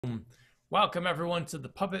Welcome everyone to the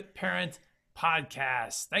Puppet Parent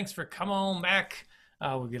Podcast. Thanks for coming on back.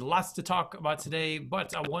 We've got lots to talk about today,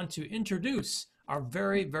 but I want to introduce our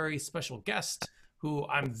very, very special guest who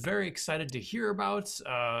I'm very excited to hear about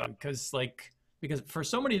because for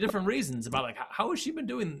so many different reasons about how has she been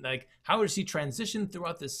doing, how has she transitioned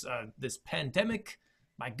throughout this pandemic.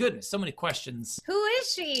 My goodness, so many questions. Who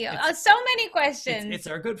is she? So many questions. It's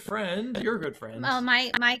our good friend, your good friend.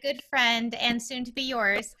 My good friend and soon to be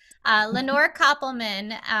yours, Lenore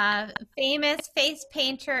Koppelman, famous face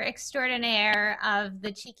painter extraordinaire of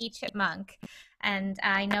the Cheeky Chipmunk. And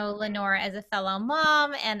I know Lenore as a fellow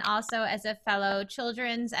mom and also as a fellow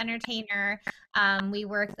children's entertainer. We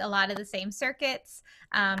work a lot of the same circuits.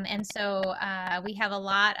 And so we have a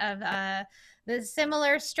lot of the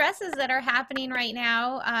similar stresses that are happening right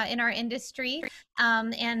now in our industry.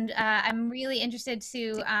 I'm really interested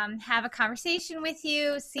to have a conversation with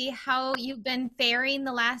you, see how you've been faring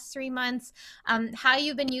the last 3 months, how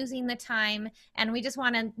you've been using the time. And we just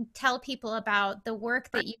want to tell people about the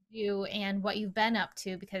work that you do and what you've been up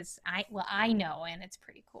to, because I know, and it's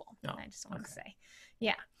pretty cool. Oh, I just want to say,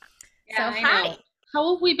 yeah. So hi.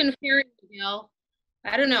 How have we been faring, Miguel?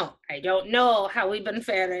 I don't know. I don't know how we've been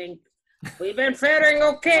faring. We've been faring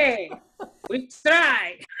okay. We've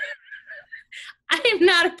tried. I am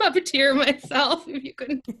not a puppeteer myself, if you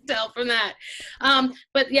couldn't tell from that.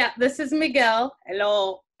 But yeah, this is Miguel.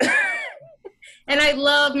 Hello. And I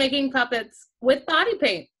love making puppets with body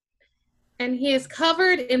paint. And he is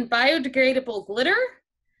covered in biodegradable glitter,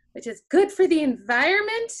 which is good for the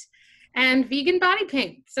environment, and vegan body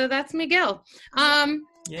paint. So that's Miguel. How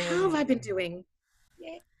have I been doing?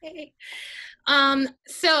 Yay.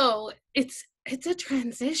 So it's a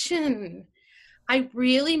transition. I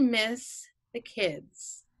really miss the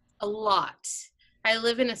kids a lot. I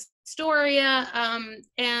live in Astoria,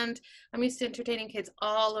 and I'm used to entertaining kids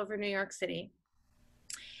all over New York City.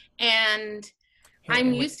 And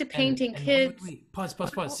I'm used to painting kids. Wait. Pause.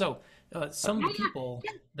 So some of the people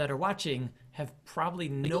that are watching have probably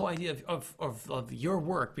no idea of your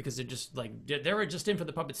work because they were just in for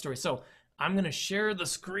the puppet story. So I'm going to share the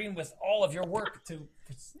screen with all of your work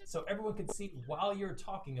so everyone can see while you're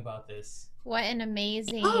talking about this. What an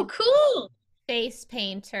amazing cool face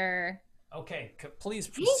painter. Okay, please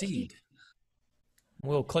proceed.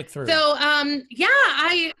 We'll click through. So,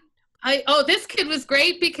 this kid was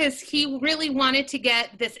great because he really wanted to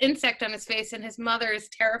get this insect on his face, and his mother is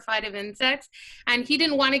terrified of insects, and he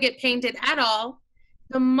didn't want to get painted at all.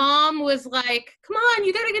 The mom was like, come on,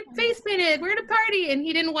 you got to get face painted. We're at a party. And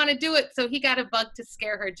he didn't want to do it. So he got a bug to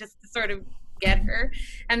scare her, just to sort of get her,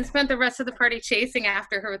 and spent the rest of the party chasing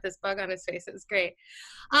after her with this bug on his face. It was great.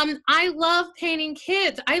 I love painting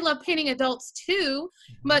kids. I love painting adults too,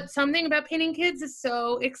 but something about painting kids is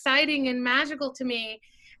so exciting and magical to me.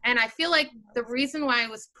 And I feel like the reason why I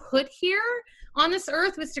was put here on this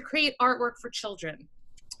earth was to create artwork for children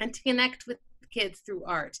and to connect with kids through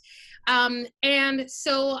art. And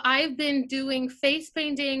so I've been doing face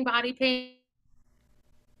painting, body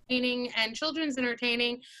painting, and children's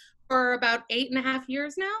entertaining for about 8.5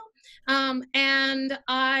 years now. And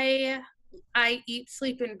I eat,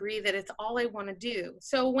 sleep, and breathe it. It's all I want to do.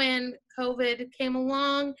 So when COVID came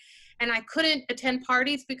along and I couldn't attend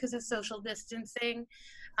parties because of social distancing,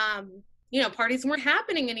 parties weren't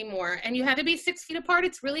happening anymore, and you had to be 6 feet apart.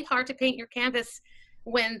 It's really hard to paint your canvas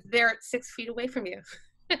when they're 6 feet away from you.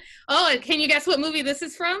 Oh, and can you guess what movie this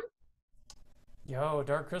is from? Yo,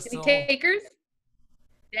 Dark Crystal. Any takers?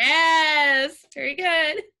 Yes, very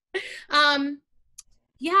good. I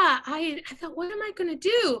thought, what am I going to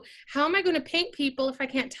do? How am I going to paint people if I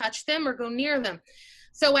can't touch them or go near them?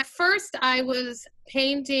 So at first I was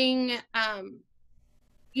painting,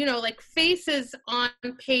 faces on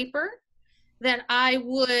paper that I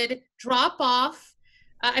would drop off.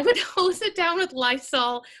 I would hose it down with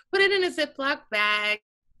Lysol, put it in a Ziploc bag,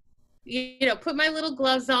 put my little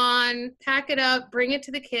gloves on, pack it up, bring it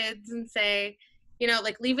to the kids and say,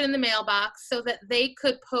 leave it in the mailbox so that they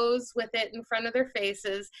could pose with it in front of their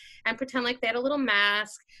faces and pretend like they had a little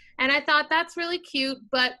mask. And I thought that's really cute,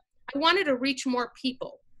 but I wanted to reach more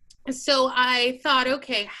people. So I thought,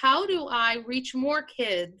 okay, how do I reach more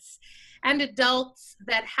kids and adults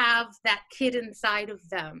that have that kid inside of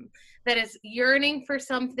them that is yearning for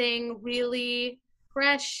something really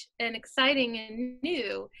fresh and exciting and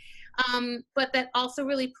new, but that also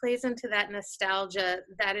really plays into that nostalgia.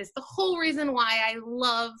 That is the whole reason why I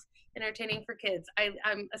love entertaining for kids.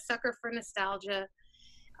 I'm a sucker for nostalgia.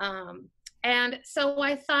 And so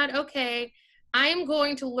I thought, okay, I'm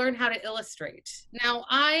going to learn how to illustrate. Now,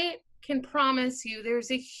 I can promise you there's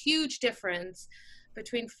a huge difference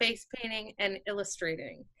between face painting and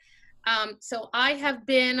illustrating. So I have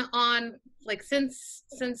been on, like, since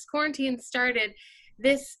quarantine started,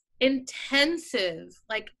 this intensive,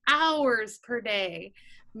 like, hours per day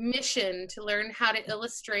mission to learn how to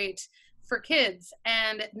illustrate for kids.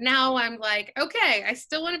 And now I'm like, okay, I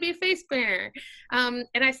still want to be a face painter, and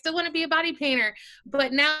I still want to be a body painter,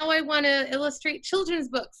 but now I want to illustrate children's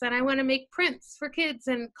books, and I want to make prints for kids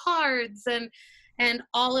and cards and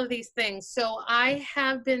all of these things. So I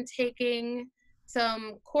have been taking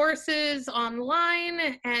some courses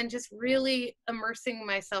online and just really immersing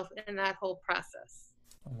myself in that whole process.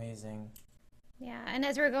 Amazing. Yeah, and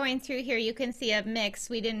as we're going through here, you can see a mix.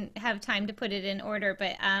 We didn't have time to put it in order,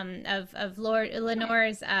 but of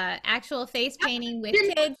Lenore's actual face painting with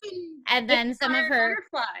kids, and then some of her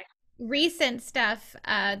recent stuff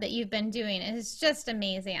that you've been doing. It's just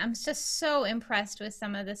amazing. I'm just so impressed with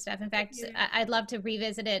some of the stuff. In fact, I'd love to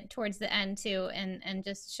revisit it towards the end too, and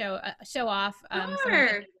just show off some of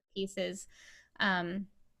the pieces,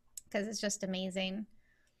 because it's just amazing.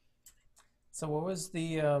 So what was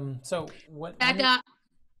the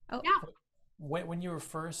when you were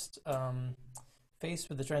first faced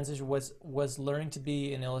with the transition, was learning to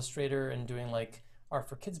be an illustrator and doing like art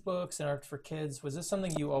for kids books and art for kids, was this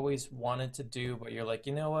something you always wanted to do, but you're like,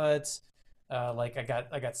 you know what, like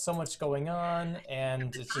I got so much going on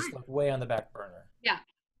and it's just like way on the back burner?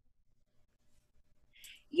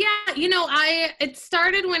 It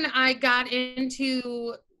started when I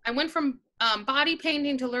went from body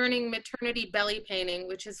painting to learning maternity belly painting,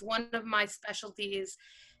 which is one of my specialties.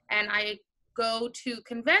 And I go to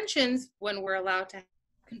conventions when we're allowed to have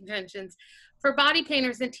conventions for body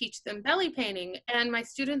painters and teach them belly painting. And my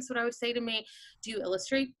students would always say to me, do you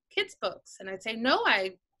illustrate kids' books? And I'd say, no,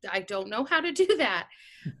 I don't know how to do that.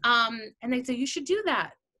 And they'd say, you should do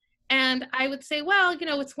that. And I would say, well,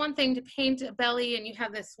 it's one thing to paint a belly and you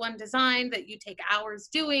have this one design that you take hours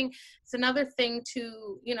doing. It's another thing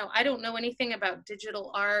to, I don't know anything about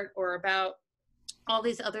digital art or about all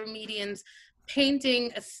these other mediums.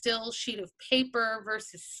 Painting a still sheet of paper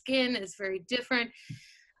versus skin is very different.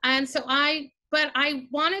 And so but I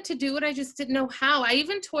wanted to do it. I just didn't know how. I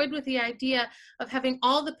even toyed with the idea of having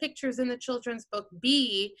all the pictures in the children's book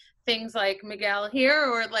be things like Miguel here,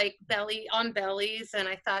 or like belly on bellies. And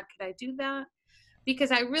I thought, could I do that?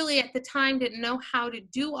 Because I really at the time didn't know how to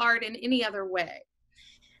do art in any other way.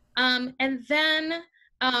 And then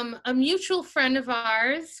a mutual friend of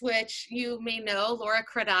ours, which you may know, Laura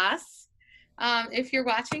Credas, if you're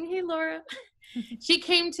watching, hey Laura. She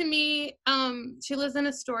came to me, she lives in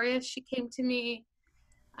Astoria. She came to me,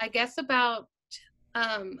 I guess about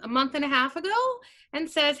a month and a half ago, and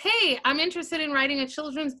says, hey, I'm interested in writing a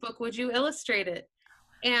children's book. Would you illustrate it?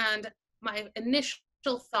 And my initial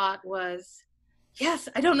thought was, yes,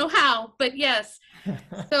 I don't know how, but yes.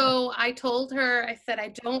 So I told her, I said,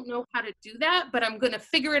 I don't know how to do that, but I'm going to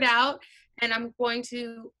figure it out, and I'm going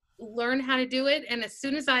to learn how to do it. And as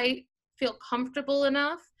soon as I feel comfortable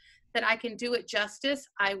enough that I can do it justice,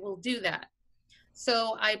 I will do that.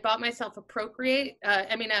 So I bought myself an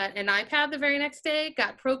iPad the very next day,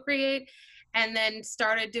 got Procreate, and then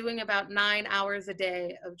started doing about 9 hours a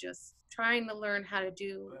day of just trying to learn how to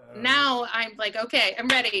do. Now I'm like, okay, I'm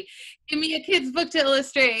ready. Give me a kid's book to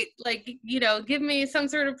illustrate. Like, give me some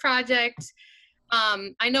sort of project.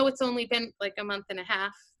 I know it's only been like a month and a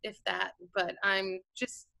half, if that, but I'm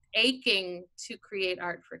just aching to create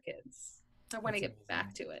art for kids. I want to get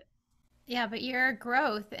back to it. Yeah, but your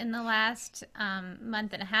growth in the last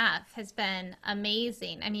month and a half has been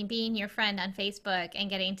amazing. I mean, being your friend on Facebook and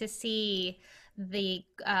getting to see the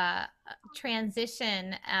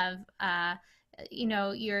transition of,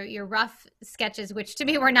 your rough sketches, which to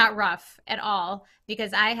me were not rough at all,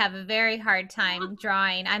 because I have a very hard time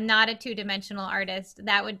drawing. I'm not a two-dimensional artist.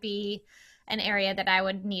 That would be an area that I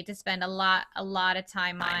would need to spend a lot of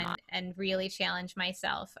time on and really challenge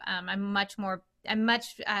myself. I'm much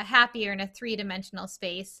happier in a three-dimensional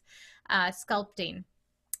space, sculpting.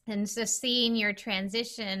 And so seeing your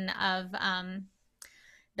transition of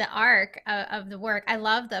the arc of the work. I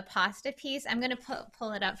love the pasta piece. I'm going to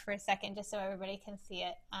pull it up for a second just so everybody can see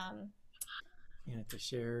it. You have to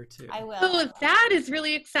share too. I will. Oh, that is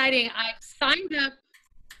really exciting. I've signed up.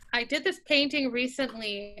 I did this painting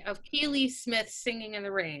recently of Keely Smith singing in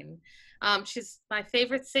the rain. She's my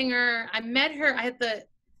favorite singer. I met her. I had the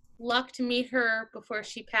luck to meet her before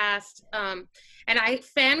she passed. And I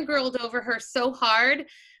fangirled over her so hard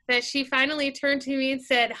that she finally turned to me and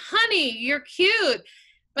said, honey, you're cute,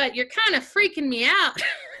 but you're kind of freaking me out.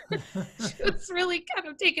 She was really kind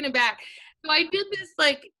of taken aback. So I did this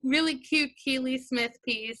like really cute Keely Smith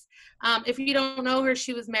piece. If you don't know her,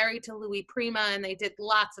 she was married to Louis Prima, and they did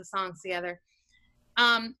lots of songs together.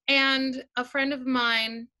 And a friend of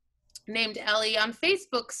mine named Ellie on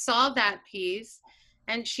Facebook saw that piece,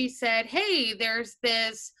 and she said, "Hey, there's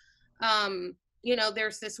this,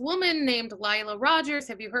 there's this woman named Lila Rogers.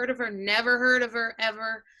 Have you heard of her? Never heard of her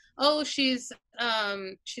ever. Oh, she's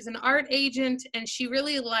an art agent, and she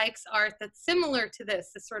really likes art that's similar to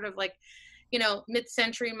this sort of like,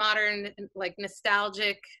 mid-century modern, like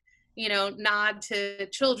nostalgic, nod to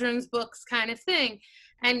children's books kind of thing.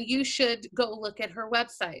 And you should go look at her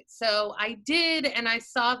website." So I did, and I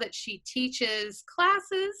saw that she teaches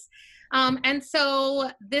classes. And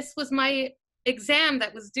so this was my exam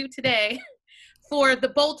that was due today for the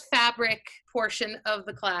bolt fabric portion of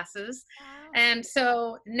the classes. Wow. And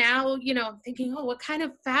so now, I'm thinking, oh, what kind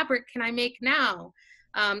of fabric can I make now?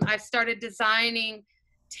 I've started designing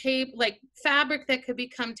fabric that could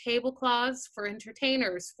become tablecloths for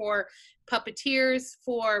entertainers, for puppeteers,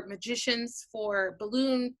 for magicians, for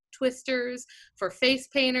balloon twisters, for face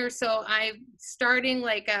painters. So I'm starting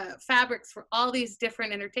fabrics for all these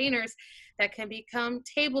different entertainers that can become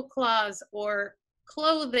tablecloths or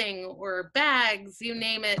clothing or bags, you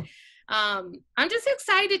name it. I'm just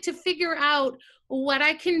excited to figure out what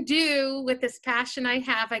I can do with this passion I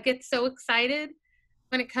have. I get so excited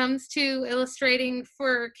when it comes to illustrating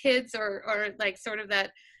for kids or like sort of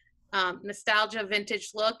that nostalgia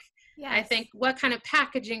vintage look. Yes. I think, what kind of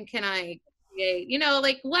packaging can I create?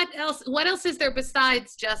 What else is there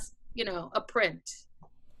besides just, a print?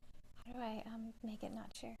 How do I make it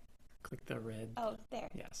not share? Click the red. Oh, there.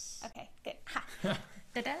 Yes. Okay, good. Ha.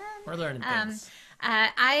 Da-da. We're learning things.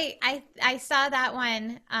 I saw that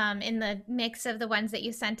one in the mix of the ones that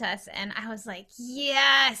you sent us, and I was like,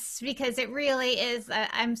 yes, because it really is.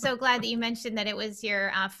 I'm so glad that you mentioned that it was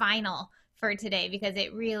your final for today, because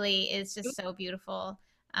it really is just so beautiful.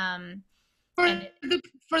 For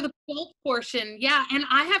the bolt portion, yeah. And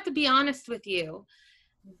I have to be honest with you.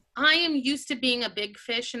 I am used to being a big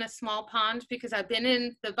fish in a small pond, because I've been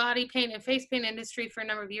in the body paint and face paint industry for a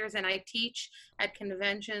number of years, and I teach at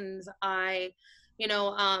conventions. I'm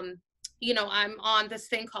on this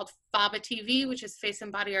thing called FABA TV, which is Face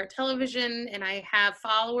and Body Art Television, and I have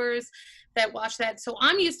followers that watch that. So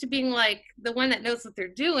I'm used to being like the one that knows what they're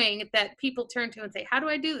doing, that people turn to and say, "How do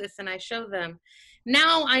I do this?" And I show them.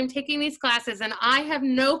 Now I'm taking these classes, and I have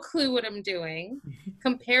no clue what I'm doing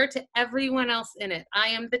compared to everyone else in it. I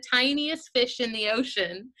am the tiniest fish in the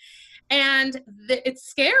ocean, and it's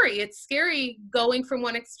scary. It's scary going from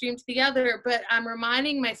one extreme to the other, but I'm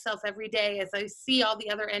reminding myself every day as I see all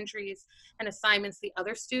the other entries and assignments the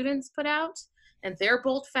other students put out and their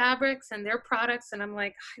bolt fabrics and their products, and I'm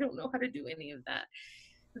like, I don't know how to do any of that.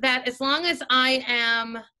 That as long as I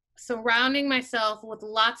am surrounding myself with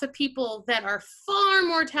lots of people that are far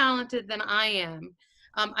more talented than I am,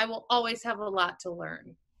 I will always have a lot to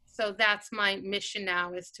learn. So that's my mission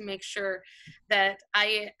now, is to make sure that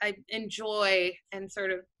I enjoy and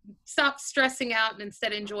sort of stop stressing out and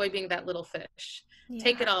instead enjoy being that little fish. Yeah.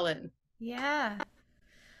 Take it all in. Yeah.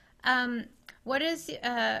 What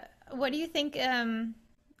do you think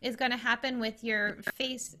is going to happen with your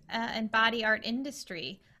face and body art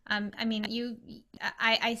industry? I mean,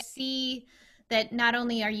 I see that not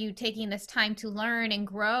only are you taking this time to learn and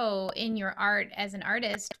grow in your art as an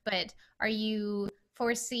artist, but are you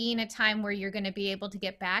foreseeing a time where you're going to be able to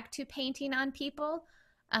get back to painting on people?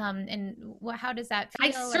 And how does that feel?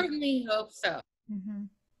 I certainly hope so. Mm-hmm.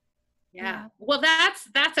 Yeah. Well,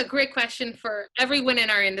 that's a great question for everyone in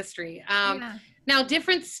our industry. Now,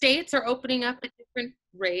 different states are opening up at different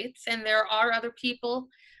rates, and there are other people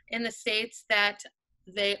in the states that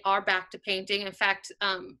they are back to painting. In fact,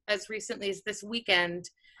 as recently as this weekend,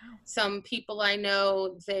 some people I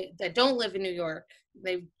know that don't live in New York,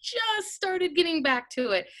 they've just started getting back to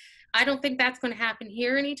it. I don't think that's going to happen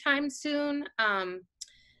here anytime soon.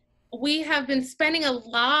 We have been spending a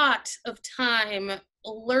lot of time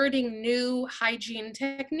learning new hygiene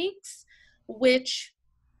techniques, which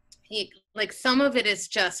like some of it is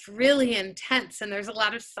just really intense, and there's a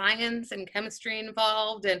lot of science and chemistry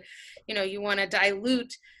involved, and you want to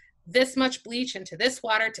dilute this much bleach into this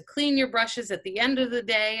water to clean your brushes at the end of the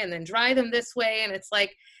day and then dry them this way. And it's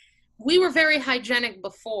like, we were very hygienic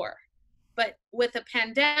before, but with a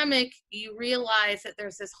pandemic, you realize that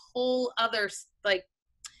there's this whole other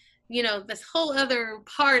this whole other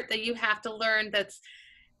part that you have to learn that's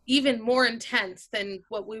even more intense than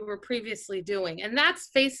what we were previously doing. And that's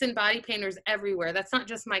face and body painters everywhere. That's not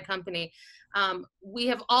just my company. We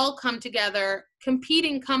have all come together,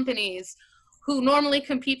 competing companies, who normally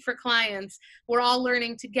compete for clients, we're all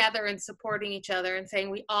learning together and supporting each other and saying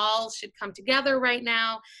we all should come together right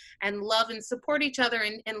now and love and support each other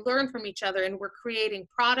and learn from each other. And we're creating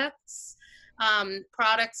products,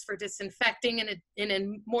 products for disinfecting in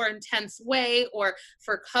a more intense way, or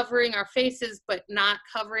for covering our faces, but not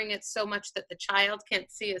covering it so much that the child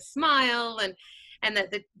can't see a smile, and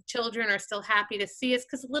that the children are still happy to see us,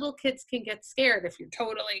 because little kids can get scared if you're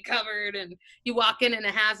totally covered and you walk in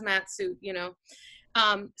a hazmat suit, you know.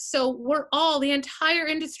 So the entire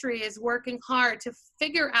industry is working hard to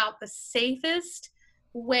figure out the safest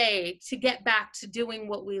way to get back to doing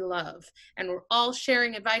what we love, and we're all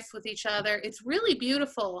sharing advice with each other. It's really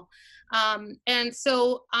beautiful. And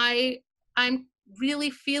so I'm really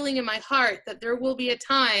feeling in my heart that there will be a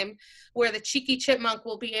time where the Cheeky Chipmunk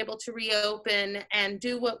will be able to reopen and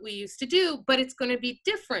do what we used to do, but it's going to be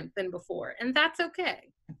different than before, and that's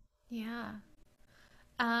okay. Yeah.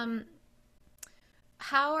 How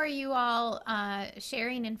are you all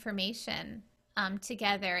sharing information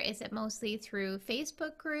together? Is it mostly through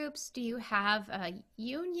Facebook groups? Do you have a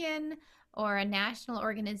union or a national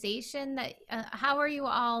organization that how are you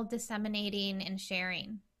all disseminating and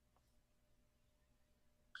sharing?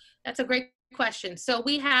 That's a great question. So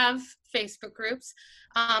we have Facebook groups.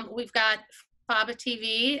 We've got FABA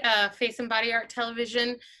TV, Face and Body Art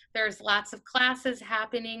Television. There's lots of classes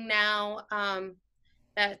happening now.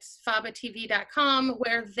 That's fabatv.com,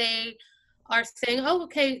 where they are saying, oh,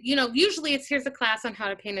 okay, you know, usually it's here's a class on how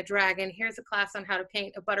to paint a dragon, here's a class on how to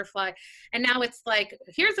paint a butterfly. And now it's like,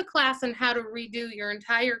 here's a class on how to redo your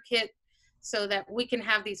entire kit so that we can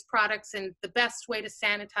have these products and the best way to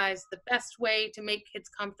sanitize, the best way to make kids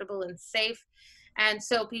comfortable and safe. And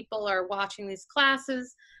so people are watching these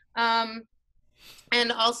classes.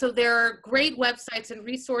 And also there are great websites and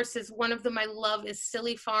resources. One of them I love is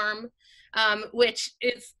Silly Farm, which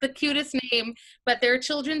is the cutest name, but they're a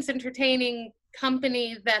children's entertaining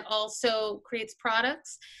company that also creates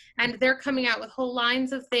products, and they're coming out with whole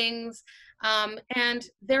lines of things. And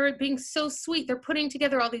they're being so sweet. They're putting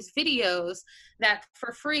together all these videos that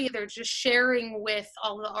for free, they're just sharing with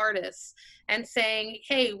all the artists and saying,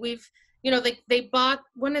 hey, they bought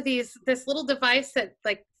one of this little device that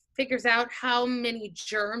like figures out how many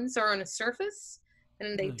germs are on a surface,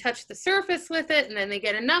 and they touch the surface with it, and then they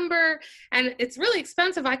get a number, and it's really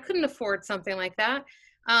expensive. I couldn't afford something like that.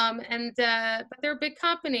 But they're a big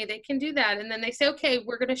company. They can do that. And then they say, okay,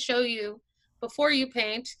 we're going to show you before you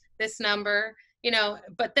paint this number, you know,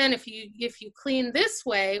 but then if you clean this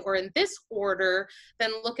way or in this order,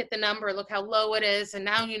 then look at the number, look how low it is. And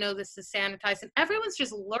now, you know, this is sanitized, and everyone's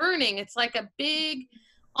just learning. It's like a big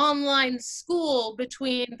online school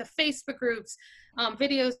between the Facebook groups,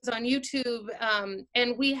 videos on YouTube.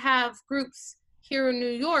 And we have groups here in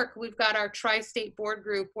New York. We've got our tri-state board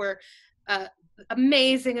group where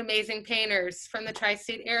amazing painters from the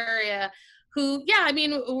tri-state area who, yeah, I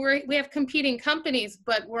mean, we have competing companies,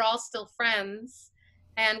 but we're all still friends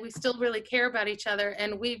and we still really care about each other,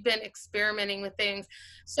 and we've been experimenting with things.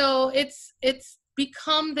 So it's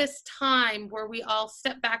become this time where we all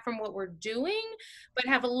step back from what we're doing, but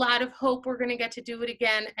have a lot of hope we're going to get to do it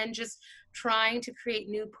again, and just trying to create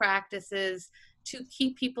new practices to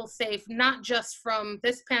keep people safe, not just from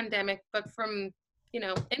this pandemic, but from, you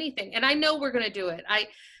know, anything. And I know we're going to do it. I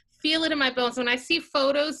feel it in my bones. When I see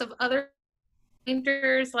photos of other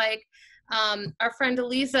painters, like our friend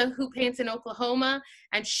Eliza, who paints in Oklahoma,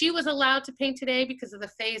 and she was allowed to paint today because of the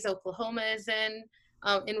phase Oklahoma is in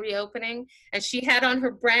reopening, and she had on her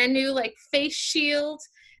brand new like face shield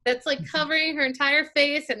that's like covering her entire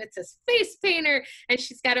face, and it says face painter, and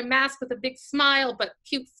she's got a mask with a big smile but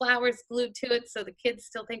cute flowers glued to it so the kids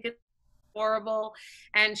still think it's horrible.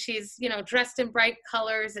 And she's, you know, dressed in bright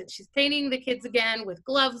colors, and she's painting the kids again with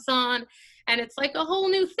gloves on, and it's like a whole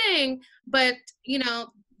new thing. But, you know,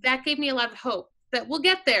 that gave me a lot of hope that we'll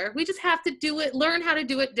get there. We just have to do it, learn how to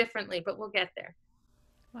do it differently, but we'll get there.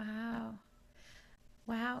 Wow.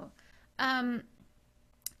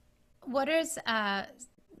 What is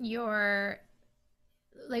your,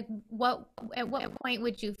 like, at what point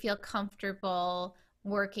would you feel comfortable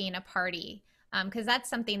working a party? Because that's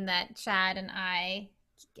something that Chad and I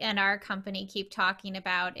and our company keep talking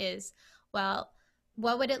about is, well,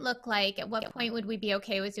 what would it look like? At what point would we be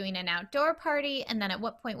okay with doing an outdoor party? And then at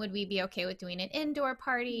what point would we be okay with doing an indoor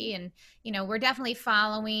party? And, you know, we're definitely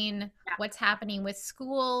following what's happening with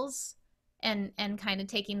schools and kind of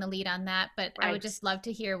taking the lead on that. But right. I would just love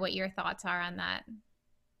to hear what your thoughts are on that.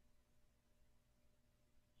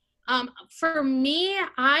 For me,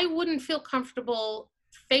 I wouldn't feel comfortable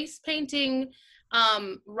face painting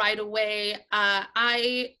right away.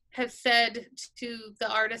 I have said to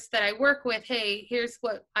the artists that I work with, hey, here's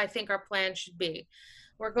what I think our plan should be.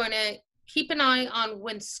 We're going to keep an eye on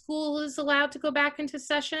when school is allowed to go back into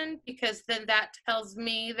session, because then that tells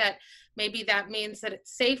me that maybe that means that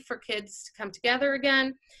it's safe for kids to come together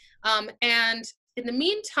again. And in the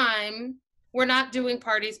meantime, we're not doing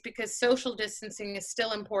parties because social distancing is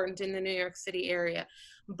still important in the New York City area.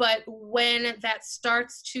 But when that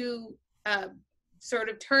starts to sort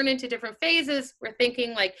of turn into different phases, we're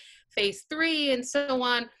thinking like phase 3 and so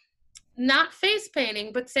on, not face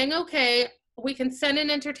painting, but saying, okay, we can send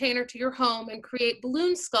an entertainer to your home and create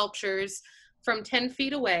balloon sculptures from 10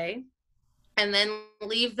 feet away and then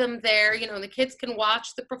leave them there. You know, the kids can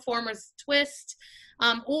watch the performers twist.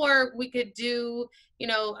 Or we could do, you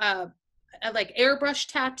know, like airbrush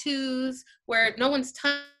tattoos where no one's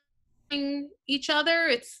touching each other.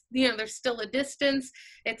 It's, you know, there's still a distance.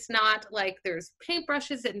 It's not like there's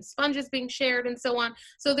paintbrushes and sponges being shared and so on.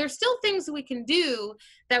 So there's still things we can do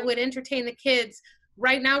that would entertain the kids.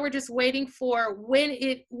 Right now, we're just waiting for when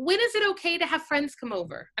is it okay to have friends come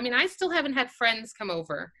over? I mean, I still haven't had friends come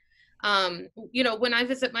over. You know, when I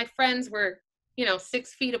visit my friends, we're, you know,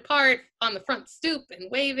 6 feet apart on the front stoop and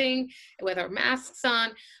waving with our masks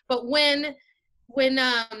on. But when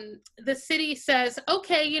the city says,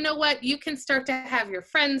 okay, you know what, you can start to have your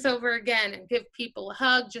friends over again and give people a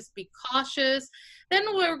hug, just be cautious, then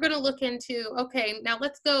we're going to look into, okay, now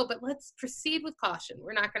let's go, but let's proceed with caution.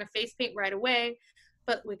 We're not going to face paint right away,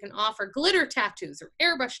 but we can offer glitter tattoos or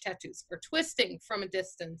airbrush tattoos or twisting from a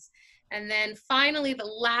distance. And then finally, the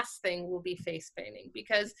last thing will be face painting,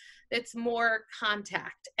 because it's more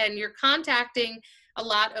contact, and you're contacting a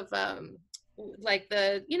lot of like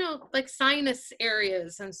the, you know, like sinus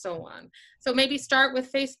areas and so on. So maybe start with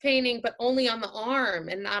face painting, but only on the arm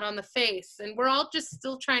and not on the face. And we're all just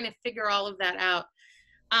still trying to figure all of that out.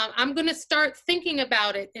 I'm going to start thinking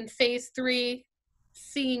about it in phase 3,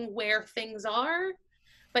 seeing where things are,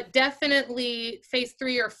 but definitely phase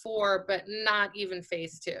 3 or 4, but not even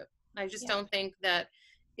phase 2. I just don't think that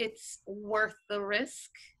it's worth the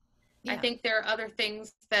risk. I think there are other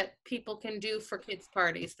things that people can do for kids'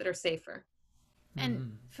 parties that are safer.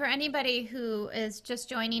 And for anybody who is just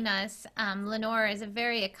joining us, Lenore is a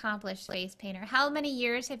very accomplished face painter. How many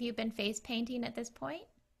years have you been face painting at this point?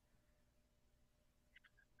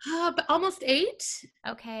 But almost 8.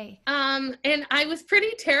 Okay. And I was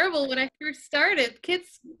pretty terrible when I first started.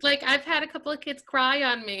 Kids, like, I've had a couple of kids cry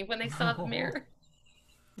on me when they saw the mirror.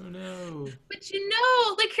 Oh no. But you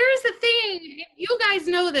know, like, here's the thing. You guys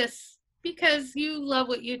know this because you love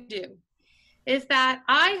what you do, is that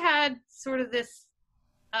I had sort of this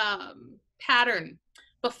pattern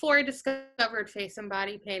before I discovered face and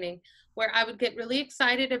body painting, where I would get really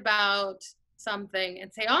excited about something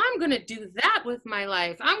and say, oh, I'm going to do that with my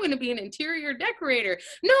life. I'm going to be an interior decorator.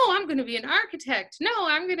 No, I'm going to be an architect. No,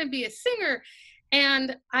 I'm going to be a singer.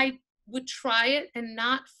 And I would try it and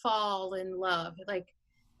not fall in love. Like,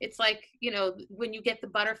 it's like, you know, when you get the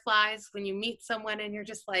butterflies, when you meet someone and you're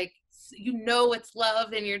just like, you know, it's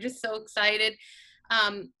love and you're just so excited.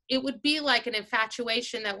 It would be like an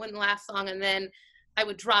infatuation that wouldn't last long. And then I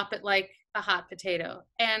would drop it like a hot potato.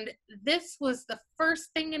 And this was the first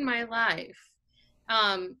thing in my life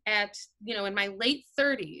at, you know, in my late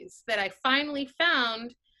 30s that I finally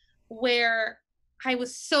found where I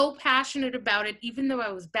was so passionate about it, even though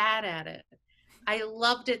I was bad at it. I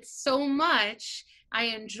loved it so much. I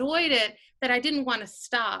enjoyed it that I didn't want to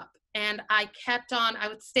stop. And I kept on. I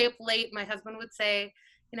would stay up late. My husband would say,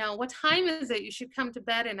 you know, what time is it? You should come to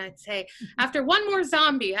bed. And I'd say, after one more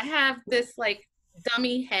zombie. I have this like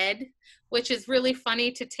dummy head, which is really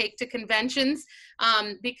funny to take to conventions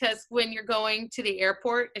because when you're going to the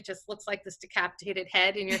airport, it just looks like this decapitated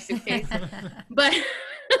head in your suitcase. But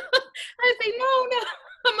I say, no,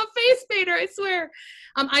 I'm a face painter, I swear.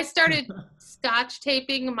 I started scotch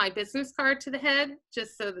taping my business card to the head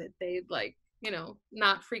just so that they'd like, you know,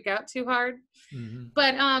 not freak out too hard. Mm-hmm.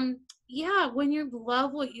 But yeah, when you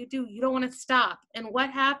love what you do, you don't want to stop. And what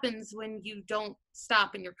happens when you don't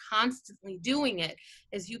stop and you're constantly doing it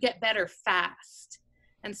is you get better fast.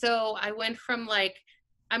 And so I went from like,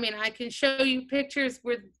 I mean, I can show you pictures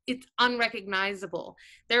where it's unrecognizable.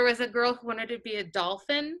 There was a girl who wanted to be a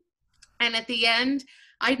dolphin. And at the end,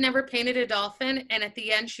 I'd never painted a dolphin. And at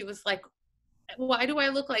the end, she was like, why do I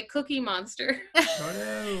look like Cookie Monster? Oh,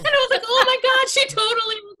 no. And I was like, oh my God, she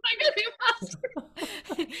totally looks like Cookie Monster.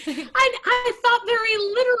 I thought very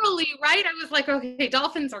literally, right? I was like, okay,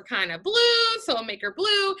 dolphins are kind of blue, so I'll make her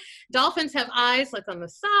blue. Dolphins have eyes like on the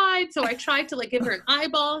side. So I tried to like give her an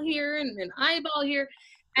eyeball here and an eyeball here.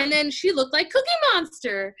 And then she looked like Cookie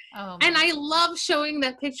Monster. Oh, and I love showing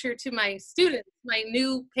that picture to my students, my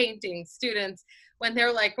new painting students, when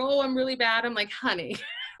they're like, oh, I'm really bad. I'm like, honey,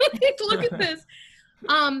 look at this.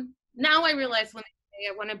 Now I realize when they say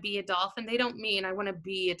I want to be a dolphin, they don't mean I want to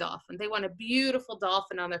be a dolphin. They want a beautiful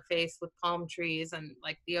dolphin on their face with palm trees and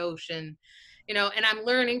like the ocean, and I'm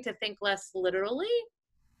learning to think less literally.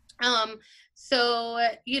 I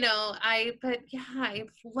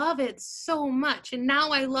love it so much. And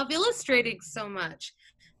now I love illustrating so much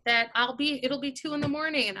that it'll be 2 a.m.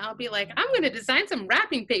 and I'll be like, I'm going to design some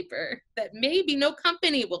wrapping paper that maybe no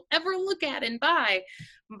company will ever look at and buy.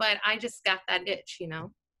 But I just got that itch.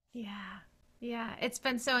 yeah. Yeah. It's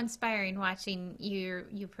been so inspiring watching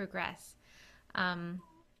you progress.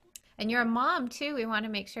 And you're a mom too. We want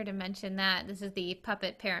to make sure to mention that this is the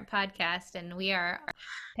Puppet Parent Podcast, and we are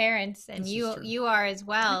parents, and you are as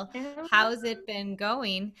well. How's it been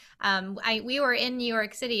going? We were in New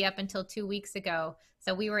York City up until 2 weeks ago,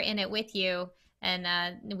 so we were in it with you, and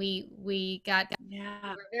we we're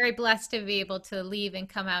very blessed to be able to leave and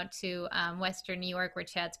come out to Western New York, where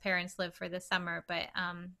Chad's parents live, for the summer. But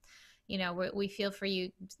we feel for you.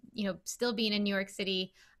 Still being in New York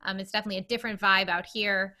City, it's definitely a different vibe out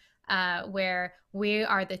here. Where we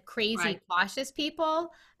are the crazy cautious people.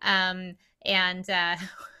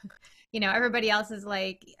 Everybody else is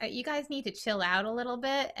like, you guys need to chill out a little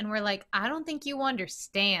bit. And we're like, I don't think you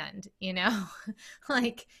understand,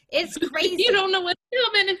 like, it's crazy. You don't know what's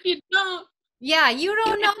coming if you don't. Yeah, you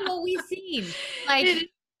don't know what we've seen. Like,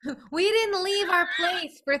 we didn't leave our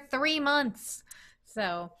place for 3 months.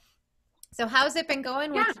 So how's it been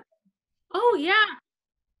going with you? Oh, yeah.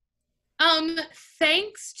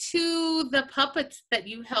 Thanks to the puppets that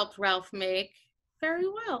you helped Ralph make, very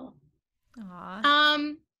well.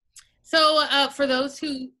 Aww. So for those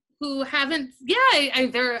who haven't,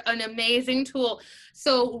 they're an amazing tool.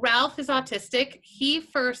 So Ralph is autistic. He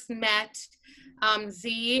first met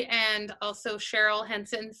Z and also Cheryl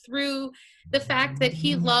Henson through the fact that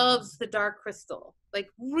he loves the dark crystal, like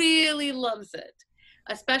really loves it,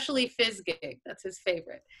 especially Fizzgig. That's his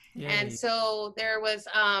favorite. Yay. And so there was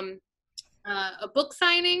a book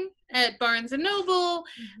signing at Barnes and Noble,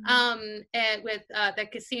 and with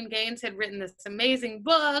that Cassine Gaines had written this amazing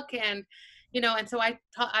book, and so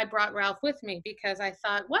I brought Ralph with me because I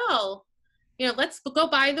thought, well, let's go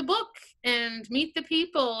buy the book and meet the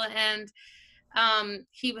people, and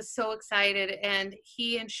he was so excited, and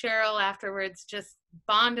he and Cheryl afterwards just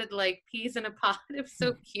bonded like peas in a pod. It was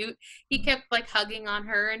so cute. He kept like hugging on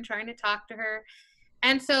her and trying to talk to her,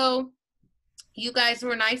 and so you guys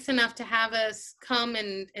were nice enough to have us come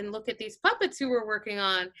and look at these puppets you were working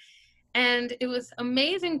on. And it was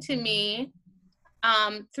amazing to me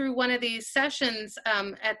through one of these sessions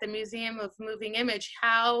at the Museum of Moving Image,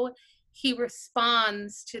 how he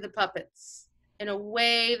responds to the puppets in a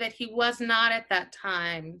way that he was not at that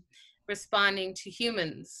time responding to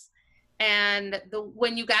humans. And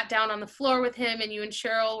when you got down on the floor with him and you and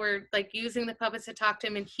Cheryl were like using the puppets to talk to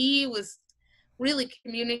him, and he was really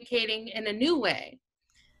communicating in a new way.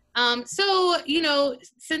 So,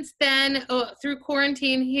 since then, through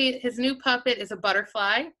quarantine, his new puppet is a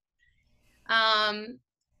butterfly.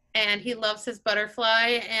 And he loves his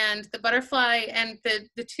butterfly, and the butterfly and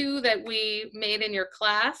the two that we made in your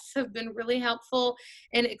class have been really helpful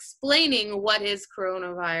in explaining what is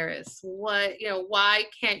coronavirus, why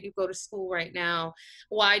can't you go to school right now?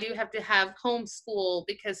 Why do you have to have homeschool?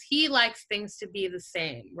 Because he likes things to be the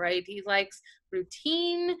same, right? He likes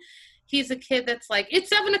routine. He's a kid that's like, it's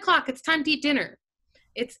 7 o'clock, it's time to eat dinner.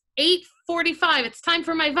 It's 8:45, it's time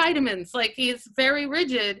for my vitamins. Like, he's very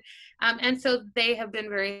rigid. And so they have been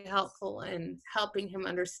very helpful in helping him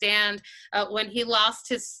understand. When he lost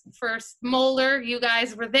his first molar, you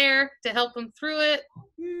guys were there to help him through it.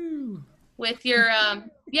 With your,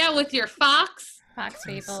 with your fox. Fox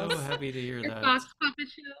people. I'm so happy to hear your that. Fox puppet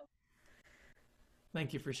show.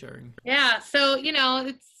 Thank you for sharing. Yeah, so,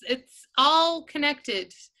 it's all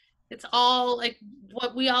connected. It's all like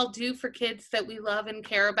what we all do for kids that we love and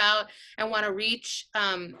care about and want to reach.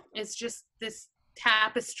 It's just this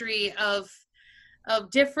tapestry of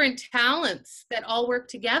different talents that all work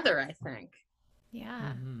together, I think.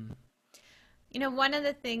 Yeah. One of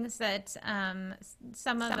the things that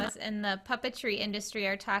some of us in the puppetry industry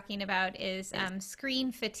are talking about is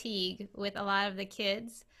screen fatigue with a lot of the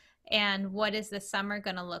kids, and what is the summer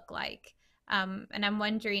going to look like? And I'm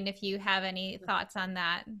wondering if you have any thoughts on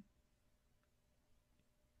that.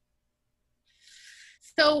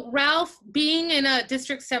 So Ralph, being in a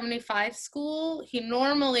District 75 school,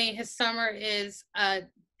 his summer is,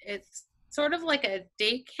 it's sort of like a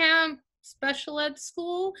day camp special ed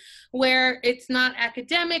school where it's not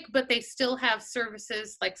academic, but they still have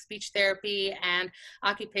services like speech therapy and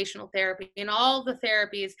occupational therapy and all the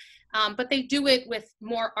therapies. But they do it with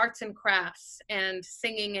more arts and crafts and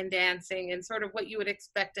singing and dancing and sort of what you would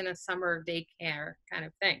expect in a summer daycare kind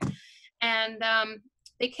of thing. And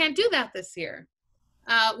they can't do that this year.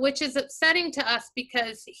 Which is upsetting to us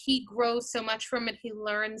because he grows so much from it. He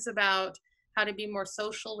learns about how to be more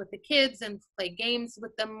social with the kids and play games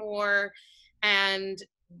with them more, and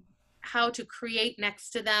how to create next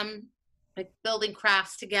to them, like building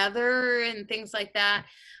crafts together and things like that.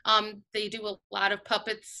 They do a lot of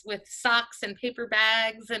puppets with socks and paper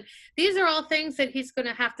bags, and these are all things that he's going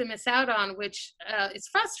to have to miss out on, which is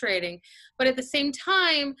frustrating. But at the same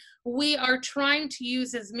time, we are trying to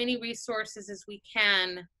use as many resources as we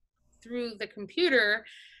can through the computer.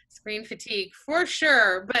 Screen fatigue for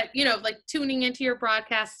sure, but like tuning into your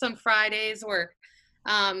broadcasts on Fridays, or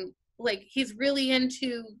like he's really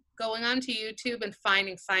into going onto YouTube and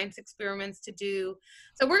finding science experiments to do.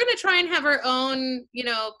 So we're going to try and have our own,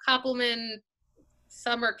 Koppelman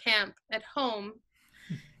summer camp at home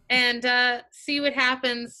and see what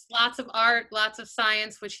happens. Lots of art, lots of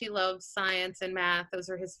science, which he loves, science and math. Those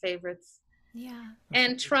are his favorites. Yeah.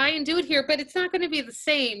 And try and do it here, but it's not going to be the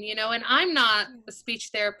same, and I'm not a speech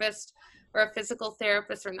therapist or a physical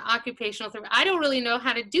therapist or an occupational therapist. I don't really know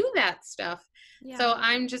how to do that stuff. Yeah. So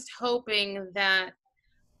I'm just hoping that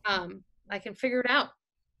I can figure it out.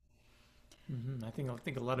 Mm-hmm. I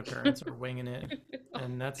think a lot of parents are winging it,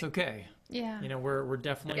 and that's okay. Yeah. We're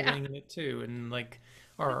definitely winging it too. And like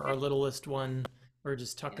our littlest one, we're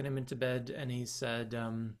just tucking him into bed, and he said,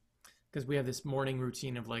 because we have this morning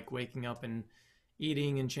routine of like waking up and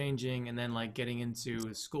eating and changing and then like getting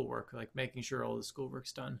into schoolwork, like making sure all the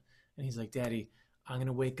schoolwork's done. And he's like, Daddy, I'm going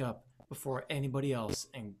to wake up before anybody else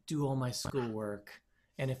and do all my schoolwork.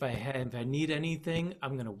 And if I need anything,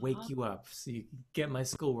 I'm going to wake you up so you can get my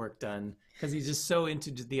schoolwork done. Because he's just so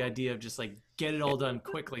into the idea of just like get it all done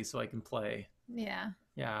quickly so I can play. Yeah.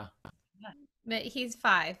 Yeah. But he's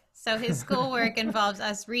 5. So his schoolwork involves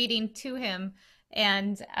us reading to him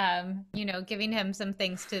and giving him some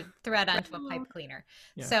things to thread onto a pipe cleaner.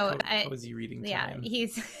 Yeah, so cozy reading yeah, time.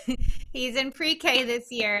 he's in pre-K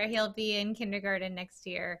this year. He'll be in kindergarten next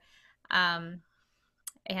year. Oh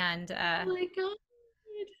my God.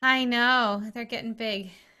 I know, they're getting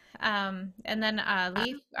big. And then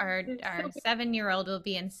Leaf, our 7-year-old, will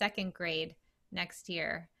be in 2nd grade next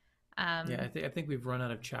year. Yeah, I think we've run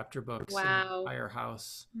out of chapter books in the entire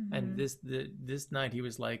house. Mm-hmm. And this night he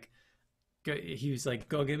was like, go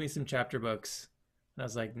get me some chapter books. And I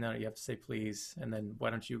was like, no, you have to say please. And then why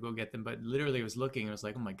don't you go get them? But literally I was looking, I was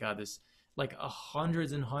like, oh my God, there's like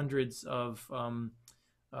hundreds and hundreds of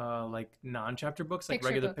like non-chapter books, like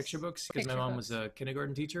regular picture books. Because my mom was a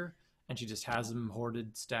kindergarten teacher and she just has them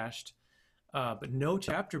hoarded, stashed. But no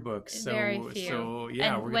chapter books. Very few. So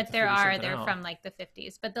yeah, and what there are, they're from like the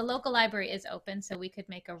 50s. But the local library is open, so we could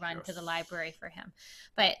make a run to the library for him.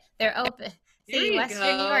 But they're open. See,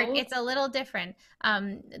 Western New York, it's a little different.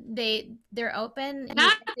 They're open.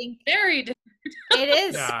 Not very different. It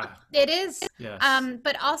is. Yeah. It is. Yes.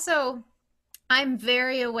 But also, I'm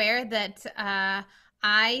very aware that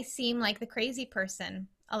I seem like the crazy person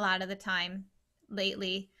a lot of the time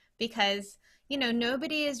lately because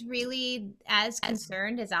nobody is really as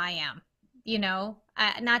concerned as I am.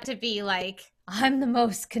 Not to be like I'm the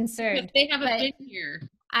most concerned. But they haven't been here.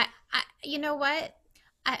 You know what?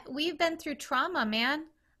 We've been through trauma, man.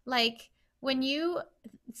 Like when you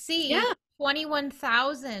see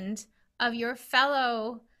 21,000 of your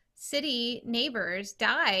fellow city neighbors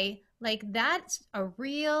die, like that's a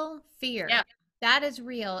real fear. Yeah. That is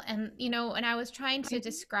real. And, and I was trying to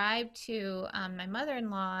describe to my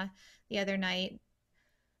mother-in-law the other night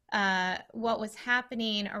what was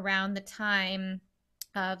happening around the time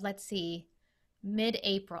of, let's see,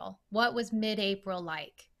 mid-April. What was mid-April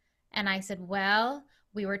like? And I said, well,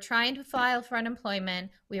 we were trying to file for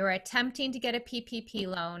unemployment. We were attempting to get a PPP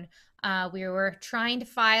loan. We were trying to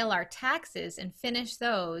file our taxes and finish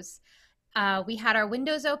those. We had our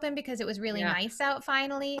windows open because it was really nice out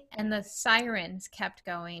finally. And the sirens kept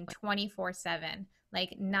going 24/7,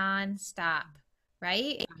 like nonstop,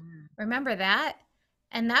 right? Remember that?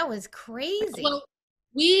 And that was crazy. Well,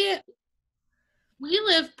 we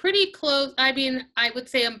live pretty close. I mean, I would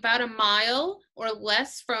say about a mile or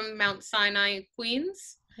less from Mount Sinai,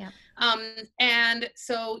 Queens. Yeah. And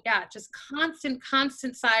so, just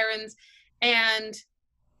constant sirens. And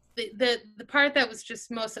the part that was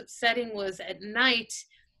just most upsetting was at night,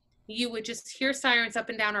 you would just hear sirens up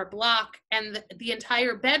and down our block, and the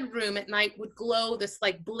entire bedroom at night would glow this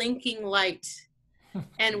like blinking light.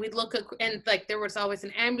 And we'd look at, and like there was always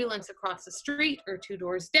an ambulance across the street or 2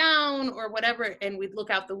 doors down or whatever, and we'd look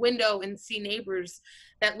out the window and see neighbors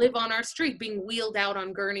that live on our street being wheeled out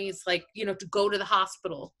on gurneys, like, you know, to go to the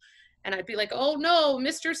hospital. And I'd be like, oh no,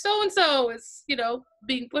 Mr. So-and-so is, you know,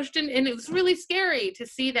 being pushed in. And it was really scary to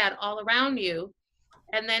see that all around you.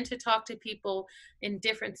 And then to talk to people in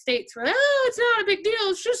different states where, oh, it's not a big deal.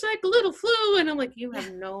 It's just like a little flu. And I'm like, you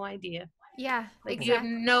have no idea. Yeah, Like exactly. you have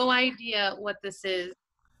no idea what this is.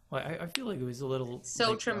 Well, I feel like it was a little So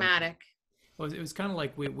like, traumatic. Well, it was kind of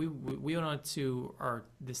like we went on to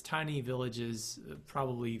this tiny village's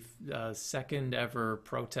probably second ever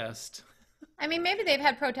protest. I mean, maybe they've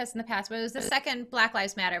had protests in the past, but it was the second Black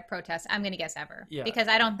Lives Matter protest, I'm going to guess, ever. Yeah. Because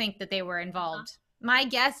I don't think that they were involved. My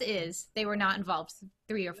guess is they were not involved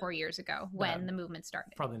 3 or 4 years ago when the movement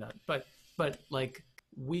started. Probably not. But like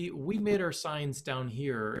we made our signs down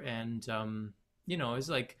here, and you know, it's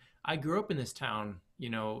like I grew up in this town.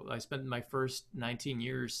 You know, I spent my first 19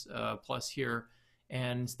 years plus here,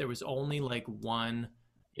 and there was only like one.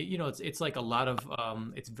 You know, it's like a lot of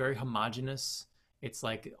it's very homogenous. It's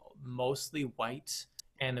like mostly white,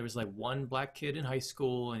 and there was like one black kid in high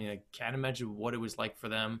school, and I can't imagine what it was like for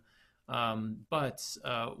them. But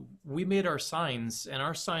we made our signs, and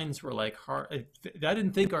our signs were like hard. I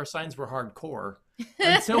didn't think our signs were hardcore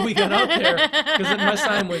until we got out there, because my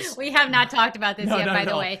sign was. We have not talked about this yet, by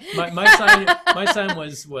the way. My sign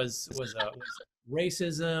was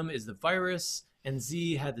racism is the virus, and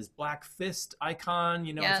Z had this black fist icon.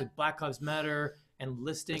 You know, it said Black Lives Matter, and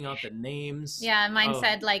listing out the names. Yeah, mine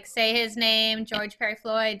said like, say his name, George Perry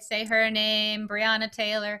Floyd, say her name, Breonna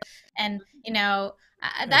Taylor, and you know.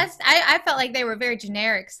 I felt like they were very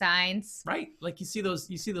generic signs. Right. Like you see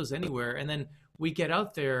those anywhere. And then we get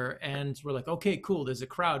out there and we're like, okay, cool. There's a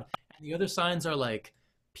crowd. And the other signs are like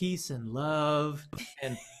peace and love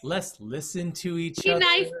and let's listen to each other. Be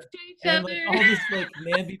nice to each and other. Like all this like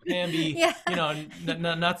namby-pamby, you know,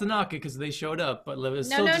 not to knock it because they showed up, but it was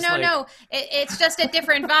No. It's just a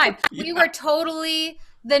different vibe. We were totally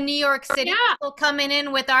the New York City people coming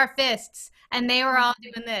in with our fists, and they were all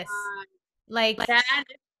doing this. Like that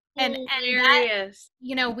is and that,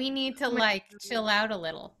 you know, we need to like chill out a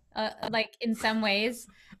little, like in some ways.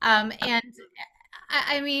 And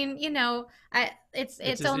I mean, you know,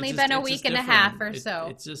 it's only been a week and a half or so.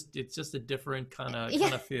 It's just a different kind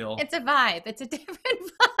of feel. It's a vibe. It's a different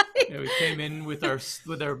vibe. Yeah, we came in with our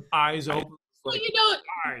eyes open, like,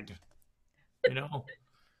 you know.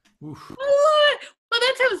 Oof. Well,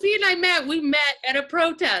 that's how Z and I met. We met at a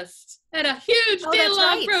protest, at a huge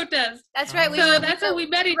day-long protest. That's right. So that's how we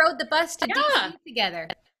met. We rode the bus to DC together.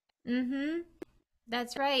 Mm-hmm.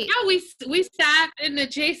 That's right. Yeah, we sat in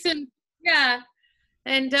adjacent.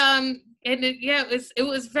 And it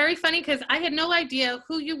was very funny because I had no idea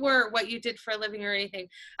who you were, what you did for a living or anything.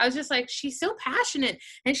 I was just like, she's so passionate,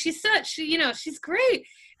 and she's great.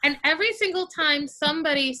 And every single time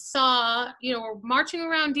somebody saw, you know, we're marching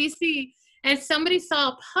around DC, and somebody saw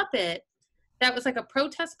a puppet that was like a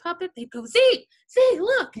protest puppet, they'd go, Z,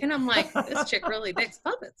 look. And I'm like, this chick really digs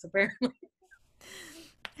puppets, apparently.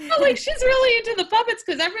 I'm like, she's really into the puppets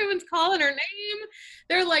because everyone's calling her name.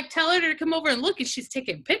 They're like telling her to come over and look, and she's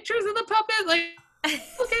taking pictures of the puppet. Like,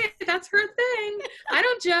 okay, that's her thing. I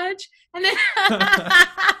don't judge. And then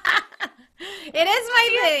it is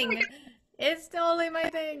my thing. It's totally my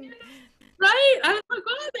thing. Right? I was like,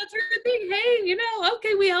 oh, that's her thing. Hey, you know,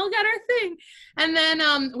 okay, we all got our thing. And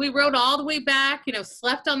then we rode all the way back, you know,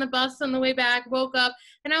 slept on the bus on the way back, woke up,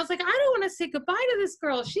 and I was like, I don't want to say goodbye to this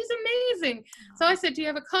girl. She's amazing. So I said, do you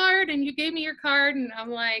have a card? And you gave me your card. And I'm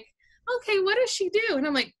like, okay, what does she do? And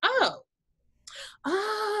I'm like, oh,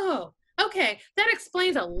 okay, that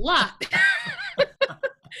explains a lot.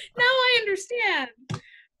 Now I understand.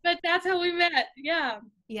 But that's how we met. Yeah.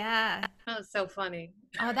 Yeah. That was so funny.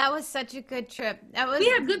 Oh, that was such a good trip. We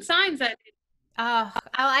had good signs that day. Oh,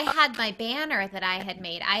 I had my banner that I had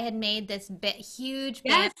made. I had made this huge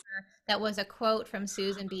banner that was a quote from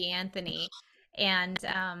Susan B. Anthony. And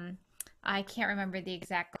I can't remember the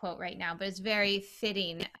exact quote right now, but it's very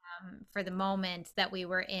fitting for the moment that we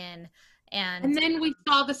were in. And then we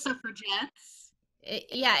saw the suffragettes.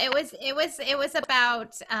 It was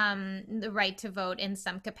about the right to vote in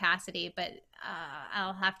some capacity, but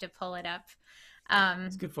I'll have to pull it up.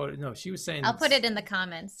 It's a good photo. No, she was saying. I'll put it in the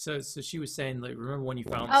comments. So she was saying, like, remember when you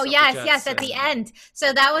found? Oh yes, at the end.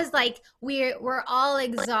 So that was like we're all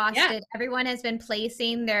exhausted. Yeah. Everyone has been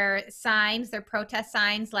placing their signs, their protest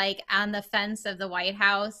signs, like on the fence of the White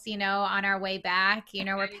House. You know, on our way back. You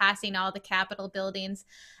know, we're passing all the Capitol buildings,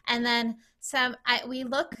 and then we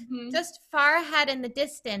look Mhm. just far ahead in the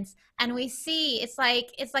distance, and we see it's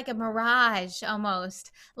like a mirage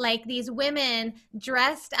almost, like these women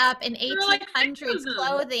dressed up in There are like 6 of 1800s them.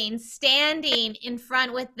 clothing standing in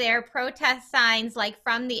front with their protest signs like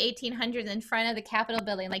from the 1800s in front of the Capitol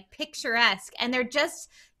building, like picturesque, and they're just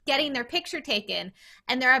getting their picture taken,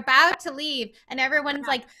 and they're about to leave, and everyone's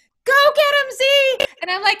like, go get him, Z!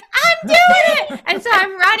 And I'm like, I'm doing it! And so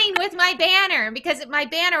I'm running with my banner, because my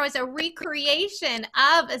banner was a recreation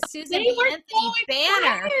of a Susan They B. were Anthony so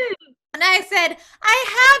banner. excited. And I said, I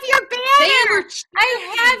have your They banner! were I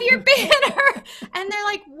have your cheering. banner! And they're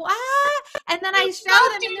like, what? And then I show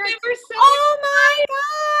them, and they're like, They were so oh my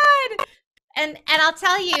God! And I'll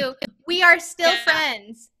tell you, we are still Yeah.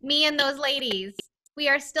 friends, me and those ladies. We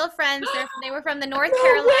are still friends. They were from the North No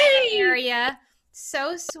Carolina way! area.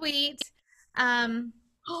 So sweet.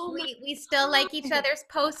 Oh my We still like each God. other's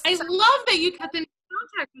posts. I love that you kept in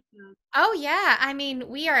contact with them. Oh yeah, I mean,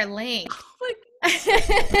 we are linked. Oh my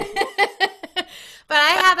But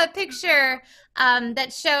I have a picture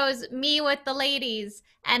that shows me with the ladies,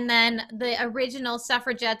 and then the original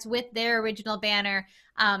suffragettes with their original banner.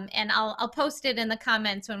 And I'll post it in the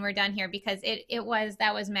comments when we're done here, because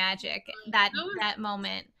that was magic, that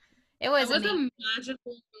moment. It was That was amazing. a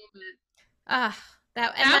magical moment.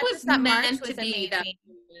 That Was march meant was to be that amazing.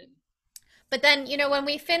 moment. But then, when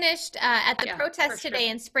we finished at the Yeah, protest for sure. today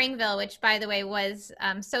in Springville, which, by the way, was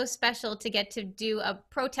so special to get to do a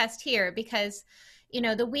protest here, because,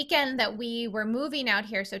 the weekend that we were moving out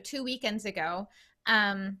here, so 2 weekends ago,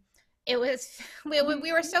 it was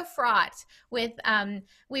we were so fraught with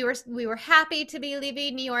we were happy to be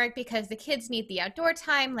leaving New York because the kids need the outdoor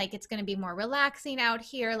time, like it's going to be more relaxing out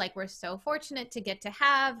here, like we're so fortunate to get to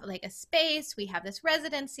have like a space, we have this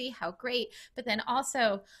residency, how great. But then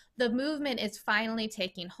also the movement is finally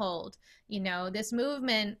taking hold, this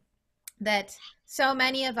movement that so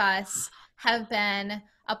many of us have been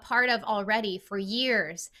a part of already for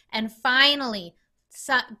years, and finally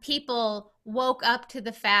people woke up to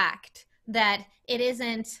the fact that it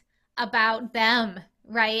isn't about them,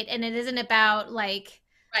 right? And it isn't about like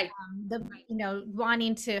Right.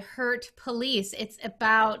 wanting to hurt police. It's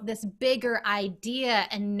about this bigger idea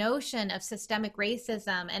and notion of systemic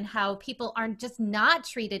racism, and how people aren't just not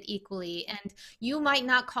treated equally. And you might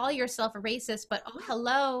not call yourself a racist, but oh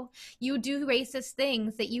hello, you do racist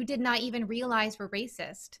things that you did not even realize were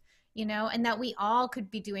racist, and that we all could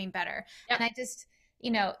be doing better. Yep. And I just,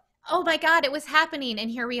 oh my God, it was happening, and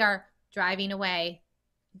here we are driving away,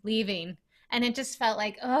 leaving. And it just felt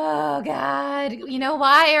like, oh God,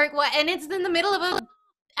 why? And it's in the middle of a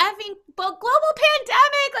effing global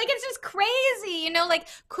pandemic. Like, it's just crazy, like,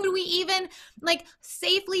 could we even like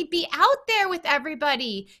safely be out there with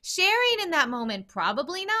everybody sharing in that moment?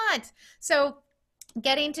 Probably not. So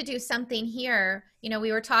getting to do something here,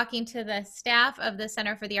 we were talking to the staff of the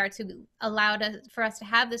Center for the Arts, who allowed for us to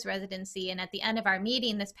have this residency. And at the end of our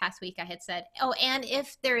meeting this past week, I had said, oh, and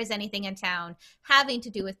if there is anything in town having to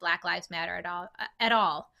do with Black Lives Matter at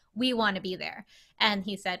all, we want to be there. And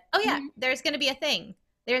he said, oh yeah, there's going to be a thing.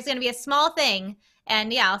 There's going to be a small thing.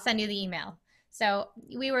 And yeah, I'll send you the email. So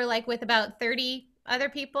we were like with about 30 other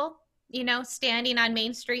people, standing on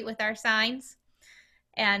Main Street with our signs.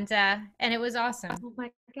 And it was awesome. Oh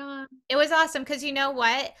my God. It was awesome because you know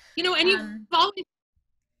what? And you've always.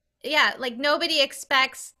 Yeah, like nobody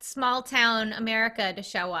expects small town America to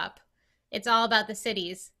show up. It's all about the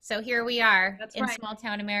cities. So here we are in small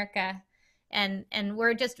town America, and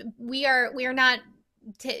we are not,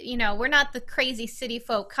 we're not the crazy city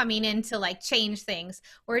folk coming in to like change things.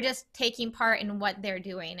 We're just taking part in what they're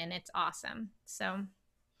doing, and it's awesome. So.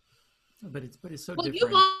 But it's so well,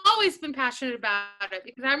 different. You've always been passionate about it,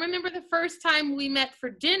 because I remember the first time we met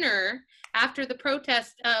for dinner after the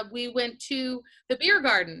protest, we went to the beer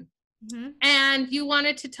garden, and you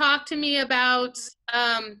wanted to talk to me about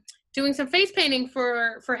doing some face painting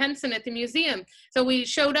for Henson at the museum. So we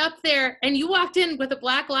showed up there, and you walked in with a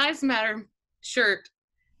Black Lives Matter shirt.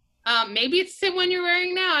 Maybe it's the one you're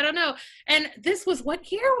wearing now, I don't know. And this was,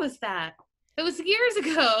 what year was that? It was years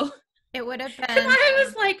ago. It would have been. I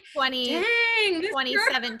was like,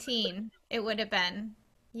 2017. It would have been.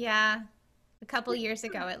 Yeah. A couple years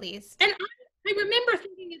ago, at least. And I remember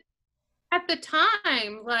thinking at the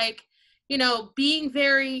time, like, being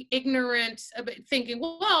very ignorant about thinking,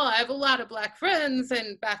 well, I have a lot of Black friends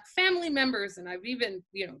and Black family members, and I've even,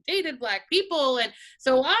 dated Black people. And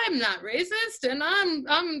so I'm not racist, and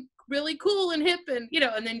I'm really cool and hip, and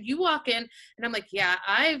and then you walk in and I'm like, yeah,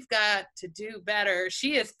 I've got to do better.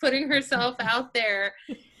 She is putting herself out there,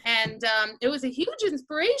 And it was a huge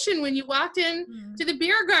inspiration when you walked in to the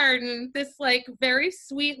beer garden, this like very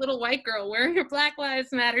sweet little white girl wearing her Black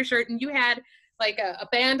Lives Matter shirt, and you had like a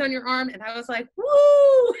band on your arm, and I was like,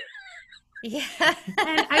 woo! Yeah.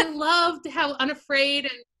 And I loved how unafraid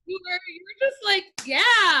and you were just like,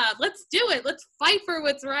 yeah, let's do it. Let's fight for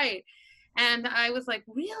what's right. And I was like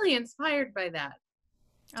really inspired by that.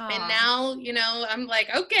 Aww. And now, you know, I'm like,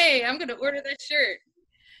 okay, I'm going to order this shirt.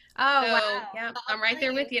 Oh, So, wow. yeah, I'm right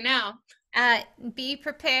there with you now. Be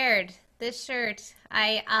prepared. This shirt,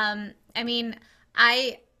 I mean,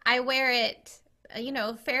 I wear it, you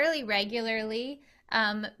know, fairly regularly,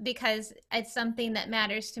 because it's something that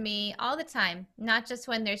matters to me all the time, not just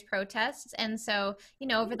when there's protests. And so, you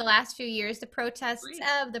know, over the last few years, the protests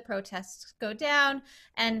ebb, the protests go down,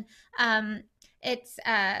 and it's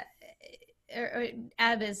or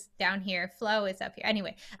ebb is down here, flow is up here.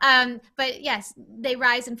 Anyway, but yes, they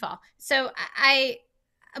rise and fall. So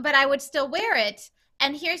but I would still wear it.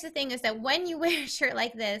 And here's the thing is that when you wear a shirt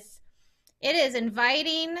like this, it is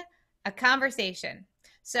inviting a conversation.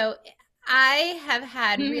 So I have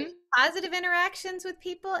had really positive interactions with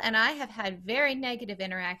people, and I have had very negative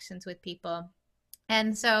interactions with people.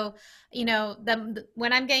 And so, you know,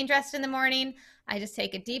 when I'm getting dressed in the morning, I just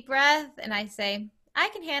take a deep breath and I say, I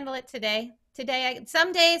can handle it today.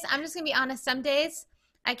 Some days, I'm just gonna be honest, some days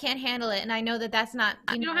I can't handle it, and I know that that's not,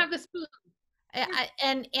 you don't have the spoon.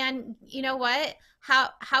 And you know what?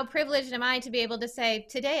 How privileged am I to be able to say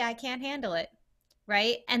today I can't handle it,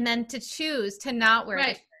 right? And then to choose to not wear the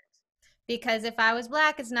shirt. Because if I was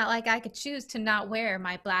Black, it's not like I could choose to not wear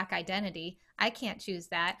my Black identity. I can't choose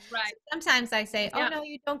that. Right. So sometimes I say, oh no,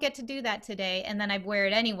 you don't get to do that today, and then I wear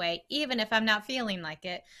it anyway, even if I'm not feeling like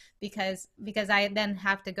it, because I then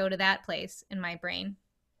have to go to that place in my brain.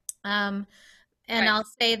 And I'll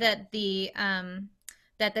say that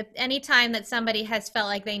any time that somebody has felt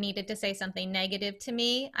like they needed to say something negative to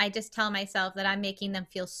me, I just tell myself that I'm making them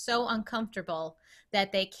feel so uncomfortable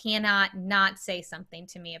that they cannot not say something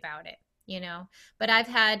to me about it, you know. But I've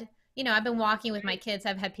had, you know, I've been walking with my kids.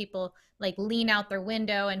 I've had people like lean out their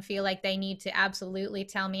window and feel like they need to absolutely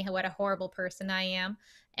tell me what a horrible person I am.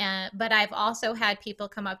 But I've also had people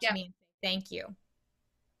come up to me and say, thank you.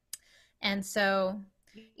 And so,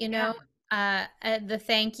 you know, the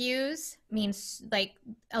thank yous means like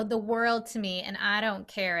the world to me, and I don't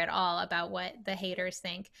care at all about what the haters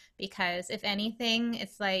think, because if anything,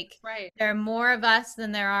 it's like there are more of us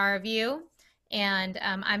than there are of you, and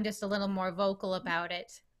I'm just a little more vocal about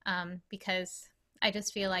it, because I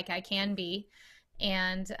just feel like I can be.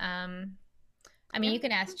 And I mean, you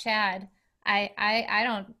can ask Chad.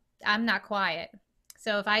 I'm not quiet.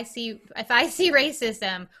 So if I see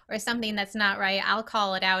racism or something that's not right, I'll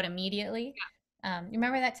call it out immediately. You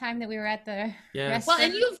remember that time that we were at the restaurant? Well,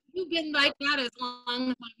 and you've been like that as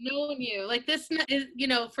long as I've known you. Like this is, you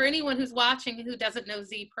know, for anyone who's watching who doesn't know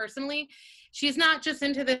Z personally, she's not just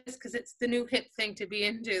into this because it's the new hip thing to be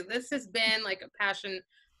into. This has been like a passion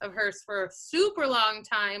of hers for a super long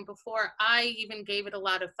time before I even gave it a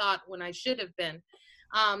lot of thought when I should have been.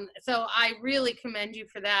 So I really commend you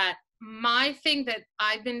for that. My thing that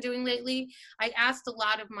I've been doing lately, I asked a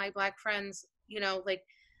lot of my Black friends, you know, like,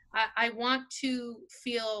 I want to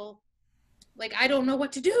feel like I don't know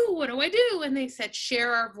what to do. What do I do? And they said,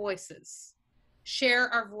 share our voices. Share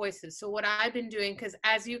our voices. So what I've been doing, because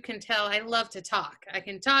as you can tell, I love to talk. I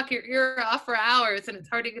can talk your ear off for hours and it's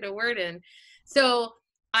hard to get a word in. So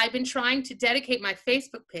I've been trying to dedicate my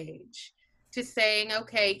Facebook page to saying,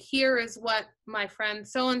 okay, here is what my friend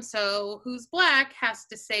so-and-so who's Black has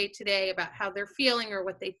to say today about how they're feeling or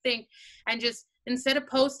what they think. And just instead of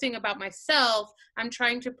posting about myself, I'm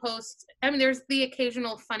trying to post, I mean, there's the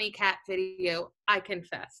occasional funny cat video, I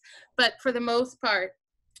confess. But for the most part,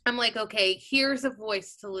 I'm like, okay, here's a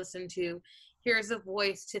voice to listen to. Here's a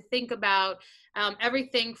voice to think about,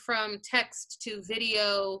 everything from text to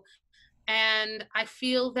video. And I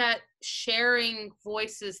feel that sharing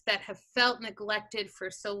voices that have felt neglected for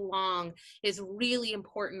so long is really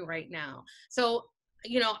important right now. So,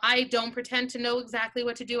 you know, I don't pretend to know exactly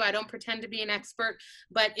what to do. I don't pretend to be an expert.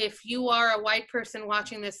 But if you are a white person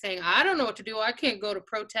watching this saying, I don't know what to do, I can't go to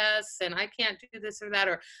protests and I can't do this or that,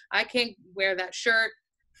 or I can't wear that shirt,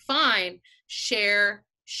 fine, share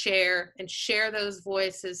and share those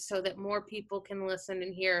voices so that more people can listen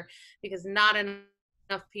and hear, because not enough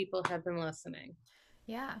people have been listening.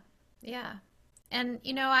 Yeah. And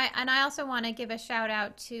you know, I also want to give a shout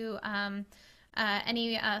out to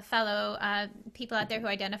any fellow people out there who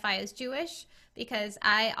identify as Jewish, because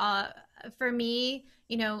for me,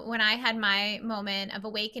 you know, when I had my moment of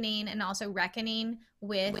awakening and also reckoning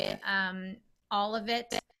with all of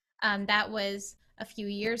it, that was a few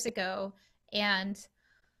years ago, and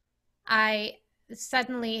I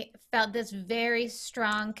suddenly felt this very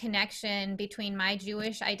strong connection between my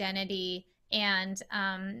Jewish identity and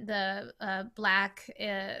the Black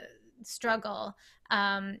struggle.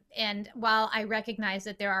 And while I recognize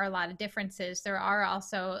that there are a lot of differences, there are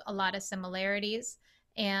also a lot of similarities.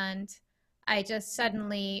 And I just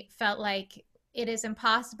suddenly felt like it is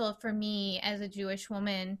impossible for me as a Jewish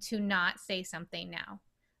woman to not say something now.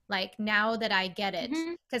 Like now that I get it,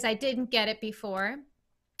 Mhm. because I didn't get it before,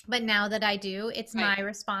 but now that I do, it's Right. my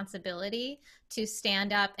responsibility to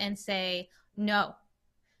stand up and say, no,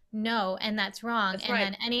 no, and that's wrong. That's And right.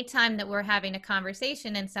 then anytime that we're having a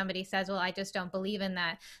conversation and somebody says, well, I just don't believe in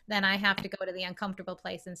that, then I have to go to the uncomfortable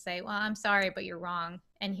place and say, well, I'm sorry, but you're wrong.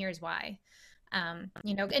 And here's why.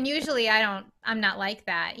 And usually I'm not like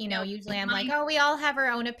that. No, Usually I'm like, my oh, we all have our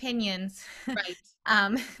own opinions. right.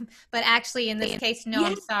 um, but actually in this case, no,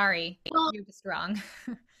 I'm Yes. sorry. Well, You're just wrong.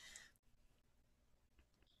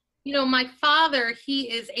 my father, he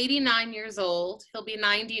is 89 years old. He'll be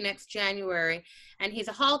 90 next January, and he's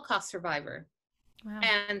a Holocaust survivor. Wow.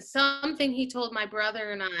 And something he told my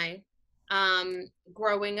brother and I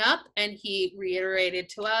growing up, and he reiterated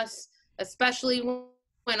to us, especially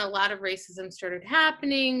when a lot of racism started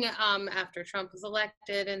happening after Trump was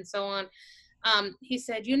elected and so on. He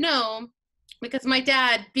said, because my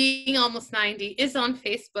dad, being almost 90, is on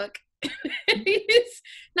Facebook. He's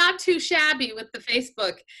not too shabby with the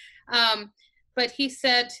Facebook. But he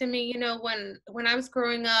said to me, when I was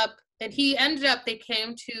growing up, and they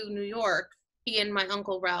came to New York, he and my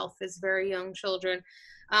uncle Ralph, as very young children.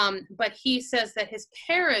 But he says that his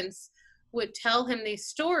parents would tell him these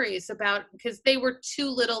stories about, because they were too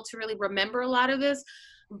little to really remember a lot of this,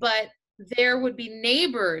 but there would be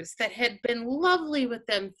neighbors that had been lovely with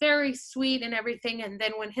them, very sweet and everything. And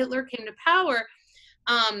then when Hitler came to power,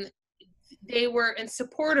 they were in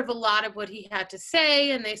support of a lot of what he had to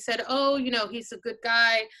say. And they said, oh, he's a good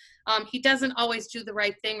guy. He doesn't always do the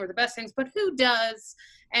right thing or the best things, but who does?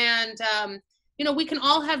 And, we can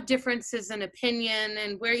all have differences in opinion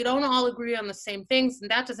and where you don't all agree on the same things.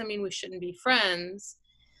 And that doesn't mean we shouldn't be friends.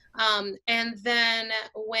 And then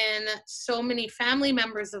when so many family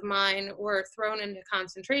members of mine were thrown into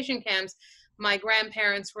concentration camps, my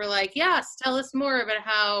grandparents were like, yes, tell us more about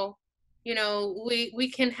how,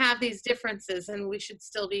 we can have these differences and we should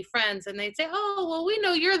still be friends. And they'd say, oh, well, we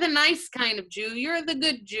know you're the nice kind of Jew. You're the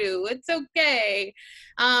good Jew. It's okay.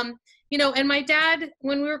 And my dad,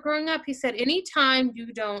 when we were growing up, he said, anytime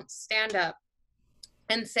you don't stand up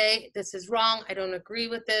and say, this is wrong, I don't agree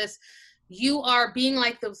with this, you are being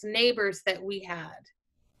like those neighbors that we had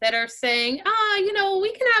that are saying,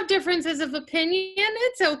 we can have differences of opinion.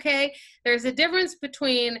 It's okay. There's a difference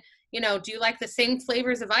between, do you like the same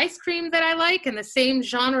flavors of ice cream that I like and the same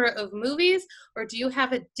genre of movies? Or do you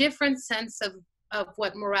have a different sense of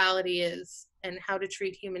what morality is and how to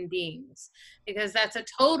treat human beings? Because that's a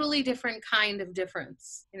totally different kind of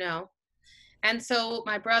difference, And so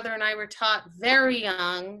my brother and I were taught very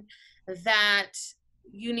young that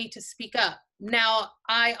you need to speak up. Now,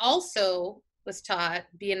 I also was taught,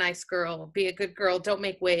 be a nice girl, be a good girl, don't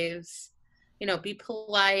make waves, be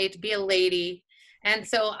polite, be a lady. And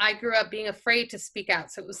so I grew up being afraid to speak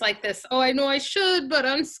out. So it was like this, oh, I know I should, but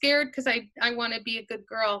I'm scared because I want to be a good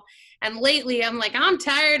girl. And lately I'm like, I'm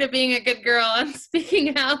tired of being a good girl. I'm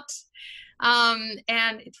speaking out.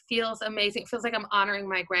 And it feels amazing. It feels like I'm honoring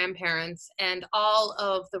my grandparents and all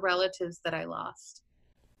of the relatives that I lost.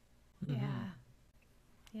 Yeah.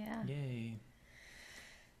 Mm-hmm. Yeah. Yay.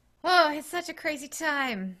 Oh, it's such a crazy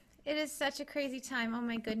time. It is such a crazy time. Oh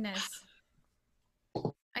my goodness.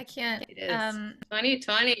 I can't. It is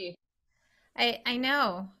 2020. I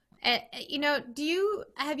know.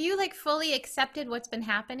 Have you like fully accepted what's been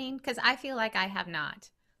happening? Because I feel like I have not.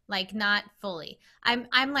 Like not fully. I'm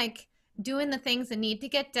like doing the things that need to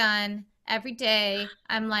get done every day.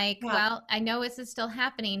 I'm like, Yeah. well, I know this is still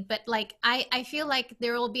happening, but like I feel like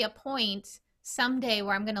there will be a point someday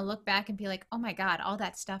where I'm gonna look back and be like, oh my God, all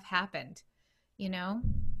that stuff happened.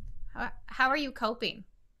 How are you coping?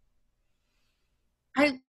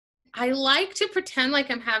 I like to pretend like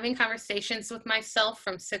I'm having conversations with myself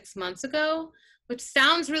from 6 months ago, which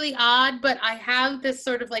sounds really odd, but I have this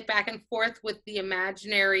sort of like back and forth with the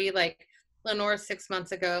imaginary, like Lenore 6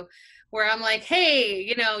 months ago, where I'm like, hey,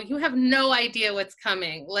 you have no idea what's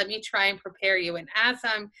coming. Let me try and prepare you. And as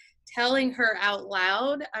I'm telling her out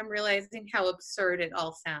loud, I'm realizing how absurd it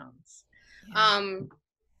all sounds.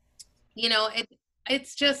 Yeah.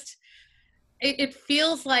 It's just, it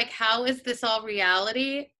feels like, how is this all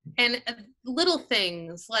reality? And little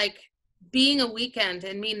things like being a weekend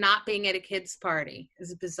and me not being at a kid's party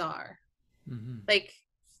is bizarre. Like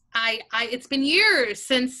it's been years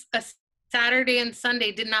since a Saturday and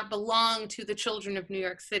Sunday did not belong to the children of New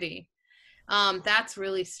York City. That's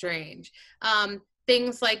really strange.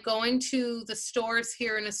 Things like going to the stores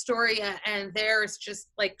here in Astoria, and there's just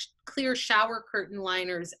like clear shower curtain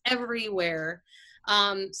liners everywhere,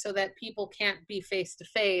 so that people can't be face to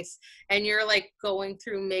face, and you're like going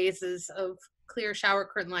through mazes of clear shower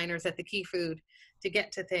curtain liners at the Key Food to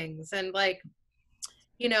get to things, and like,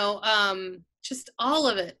 you know, just all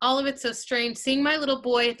of it's so strange. Seeing my little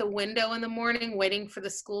boy at the window in the morning waiting for the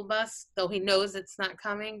school bus, though he knows it's not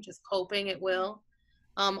coming, just hoping it will.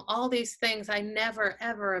 All these things I never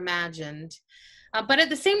ever imagined, but at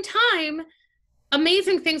the same time,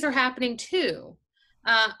 amazing things are happening too.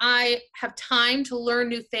 I have time to learn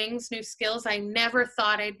new things, new skills I never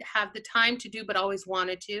thought I'd have the time to do, but always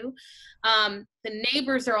wanted to. The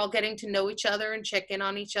neighbors are all getting to know each other and check in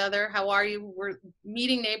on each other. How are you? We're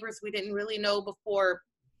meeting neighbors we didn't really know before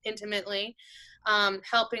intimately,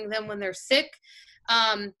 helping them when they're sick.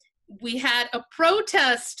 We had a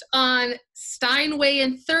protest on Steinway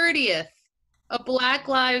and 30th, a Black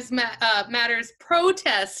Lives Matters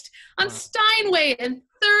protest on Steinway and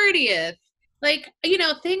 30th. Like, you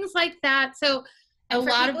know, things like that. So a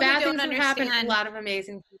lot of bad things have happened, a lot of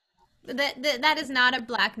amazing people. That is not a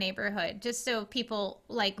Black neighborhood, just so people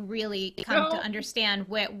like really come to understand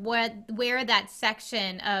where that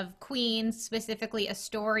section of Queens, specifically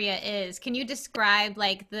Astoria, is. Can you describe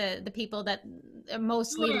like the people that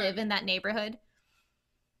mostly live in that neighborhood?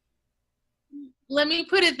 Let me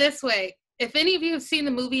put it this way. If any of you have seen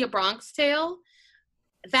the movie A Bronx Tale,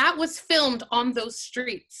 that was filmed on those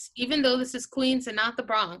streets. Even though this is Queens and not the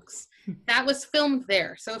Bronx, that was filmed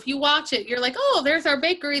there. So if you watch it, you're like, oh, there's our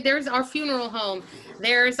bakery, there's our funeral home,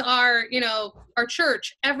 there's our, you know, our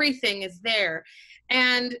church, everything is there.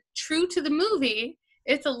 And true to the movie,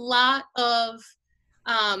 it's a lot of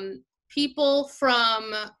people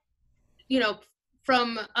from, you know,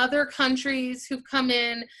 from other countries who've come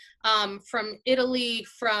in, from Italy,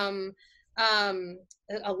 from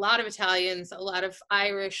a lot of Italians, a lot of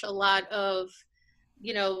Irish, a lot of,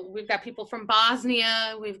 you know, we've got people from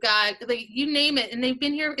Bosnia, we've got, like, you name it, and they've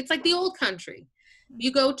been here. It's like the old country.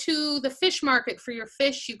 You go to the fish market for your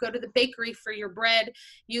fish, you go to the bakery for your bread,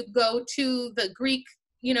 you go to the Greek,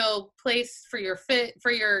 you know, place for your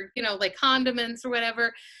you know, like condiments or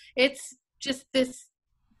whatever. It's just this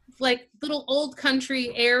like little old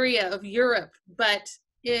country area of Europe, but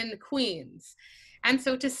in Queens. And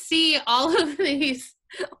so to see all of these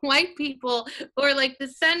white people or like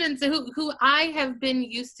descendants who I have been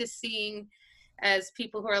used to seeing as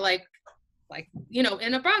people who are like, you know,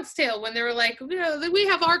 in A Bronx Tale, when they were like, you know, we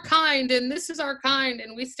have our kind and this is our kind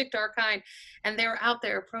and we stick to our kind. And they were out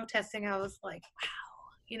there protesting. I was like, wow.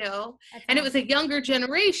 You know, and it was a younger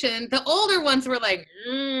generation. The older ones were like,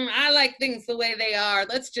 I like things the way they are.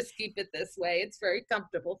 Let's just keep it this way. It's very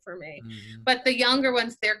comfortable for me. But the younger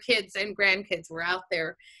ones, their kids and grandkids were out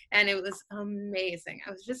there, and it was amazing.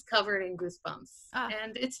 I was just covered in goosebumps.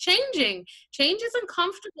 And it's changing. Change is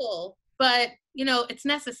uncomfortable, but, you know, it's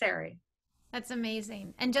necessary. That's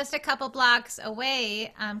amazing. And just a couple blocks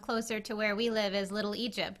away, closer to where we live, is Little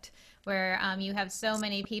Egypt, where you have so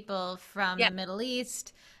many people from the Middle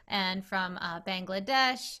East and from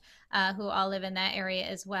Bangladesh who all live in that area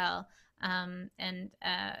as well.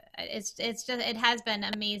 It's just, it has been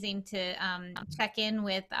amazing to check in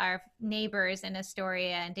with our neighbors in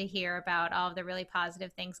Astoria and to hear about all of the really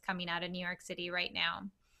positive things coming out of New York City right now.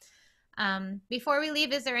 Before we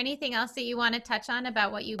leave, is there anything else that you want to touch on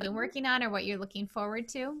about what you've been working on or what you're looking forward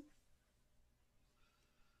to?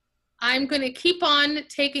 I'm going to keep on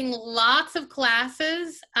taking lots of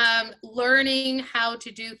classes, learning how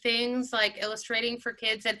to do things like illustrating for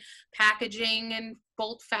kids and packaging and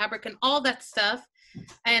bolt fabric and all that stuff.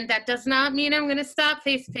 And that does not mean I'm going to stop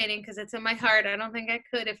face painting because it's in my heart. I don't think I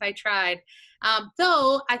could if I tried.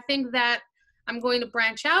 Though I think that I'm going to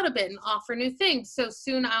branch out a bit and offer new things. So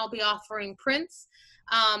soon I'll be offering prints.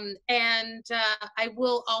 And I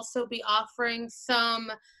will also be offering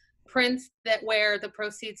some prints that where the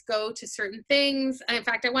proceeds go to certain things. And in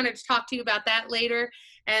fact, I wanted to talk to you about that later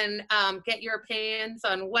and get your opinions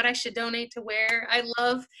on what I should donate to where. I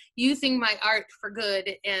love using my art for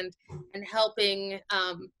good and helping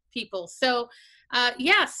people. So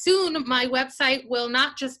yeah, soon my website will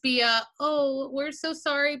not just be oh, we're so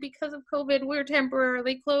sorry because of COVID, we're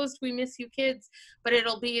temporarily closed, we miss you kids, but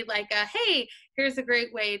it'll be like, hey, here's a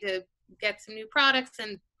great way to get some new products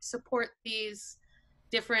and support these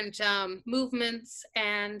different movements,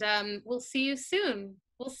 and we'll see you soon.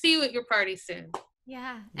 We'll see you at your party soon.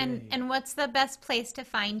 Yeah. And what's the best place to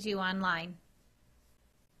find you online?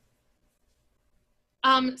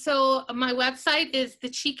 So my website is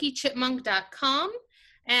thecheekychipmunk.com,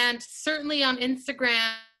 and certainly on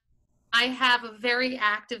Instagram. I have a very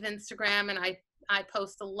active Instagram, and I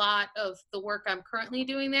post a lot of the work I'm currently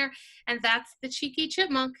doing there, and that's the Cheeky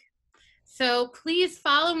Chipmunk. So please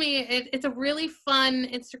follow me. It's a really fun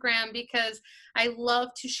Instagram because I love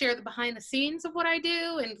to share the behind the scenes of what I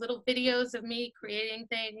do and little videos of me creating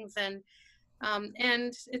things, and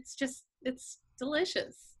it's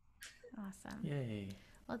delicious. Awesome. Yay.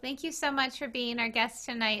 Well, thank you so much for being our guest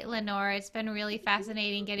tonight, Lenore. It's been really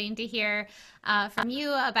fascinating getting to hear from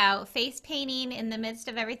you about face painting in the midst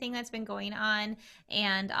of everything that's been going on,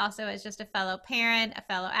 and also as just a fellow parent, a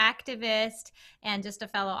fellow activist, and just a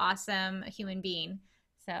fellow awesome human being.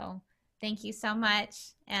 So thank you so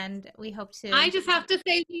much, and we hope to... I just have to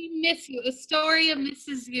say we miss you. Astoria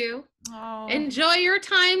misses you. Oh. Enjoy your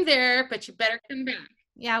time there, but you better come back.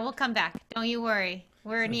 Yeah, we'll come back. Don't you worry.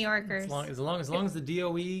 We're New Yorkers. As long as the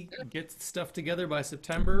DOE gets stuff together by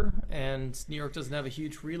September and New York doesn't have a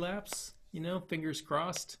huge relapse, fingers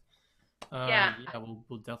crossed. Yeah,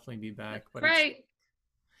 we'll definitely be back. But right.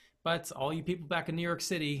 But all you people back in New York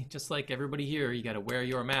City, just like everybody here, you got to wear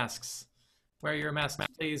your masks. Wear your mask,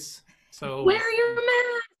 please. So wear your mask.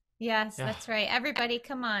 Yes, yeah. That's right. Everybody,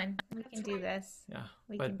 come on. We can do this. Yeah.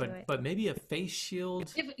 We can do it. But maybe a face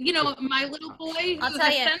shield. If, my little boy who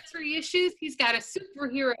has sensory issues, he's got a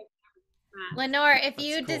superhero. Lenore, if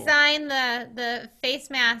you design the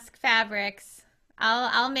face mask fabrics,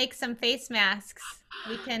 I'll make some face masks.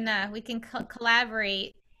 We can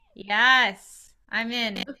collaborate. Yes, I'm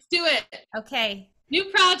in. Let's do it. Okay. New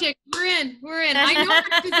project. We're in. I know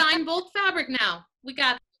how to design both fabric now. We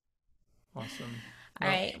got it. Awesome. All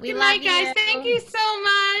right. Good night, guys. Thank you so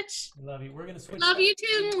much. Love you. We're gonna switch. Love you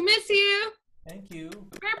too. Miss you. Thank you.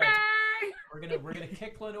 Bye bye. We're gonna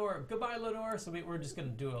kick Lenore. Goodbye, Lenore. So we're just gonna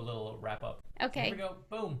do a little wrap up. Okay. Here we go.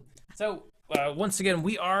 Boom. So once again,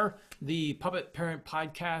 we are the Puppet Parent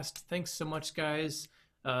Podcast. Thanks so much, guys.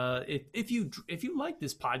 If you like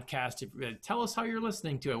this podcast, tell us how you're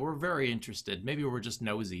listening to it. We're very interested. Maybe we're just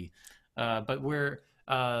nosy, but we're.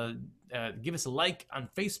 Give us a like on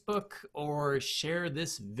Facebook or share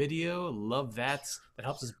this video. Love that. That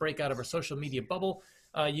helps us break out of our social media bubble.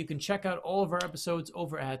 You can check out all of our episodes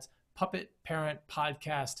over at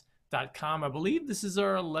puppetparentpodcast.com. I believe this is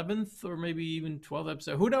our 11th or maybe even 12th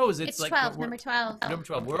episode. Who knows? It's like 12, number 12. Number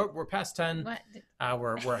 12. We're past 10.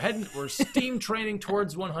 We're steam training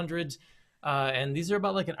towards 100. And these are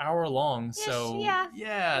about like an hour long. So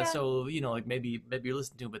yeah. So, like maybe you're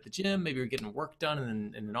listening to them at the gym, maybe you're getting work done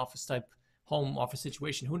in an office type home office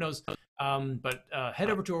situation. Who knows? But head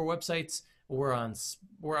over to our websites. We're on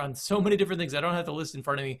so many different things. I don't have the list in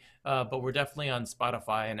front of me, but we're definitely on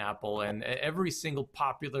Spotify and Apple and every single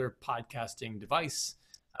popular podcasting device.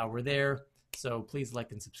 We're there. So please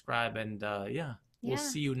like and subscribe. And we'll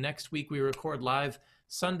see you next week. We record live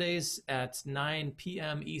Sundays at 9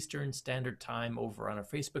 p.m. Eastern Standard Time over on our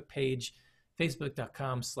Facebook page,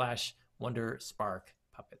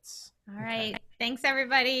 facebook.com/WonderSparkPuppets. All right. Thanks,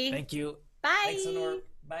 everybody. Thank you. Bye. Thanks, Lenore.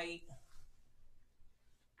 Bye.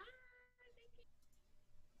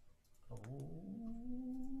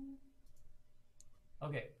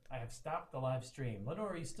 Okay, I have stopped the live stream. Lenore,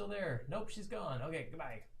 are you still there? Nope, she's gone. Okay,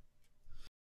 goodbye.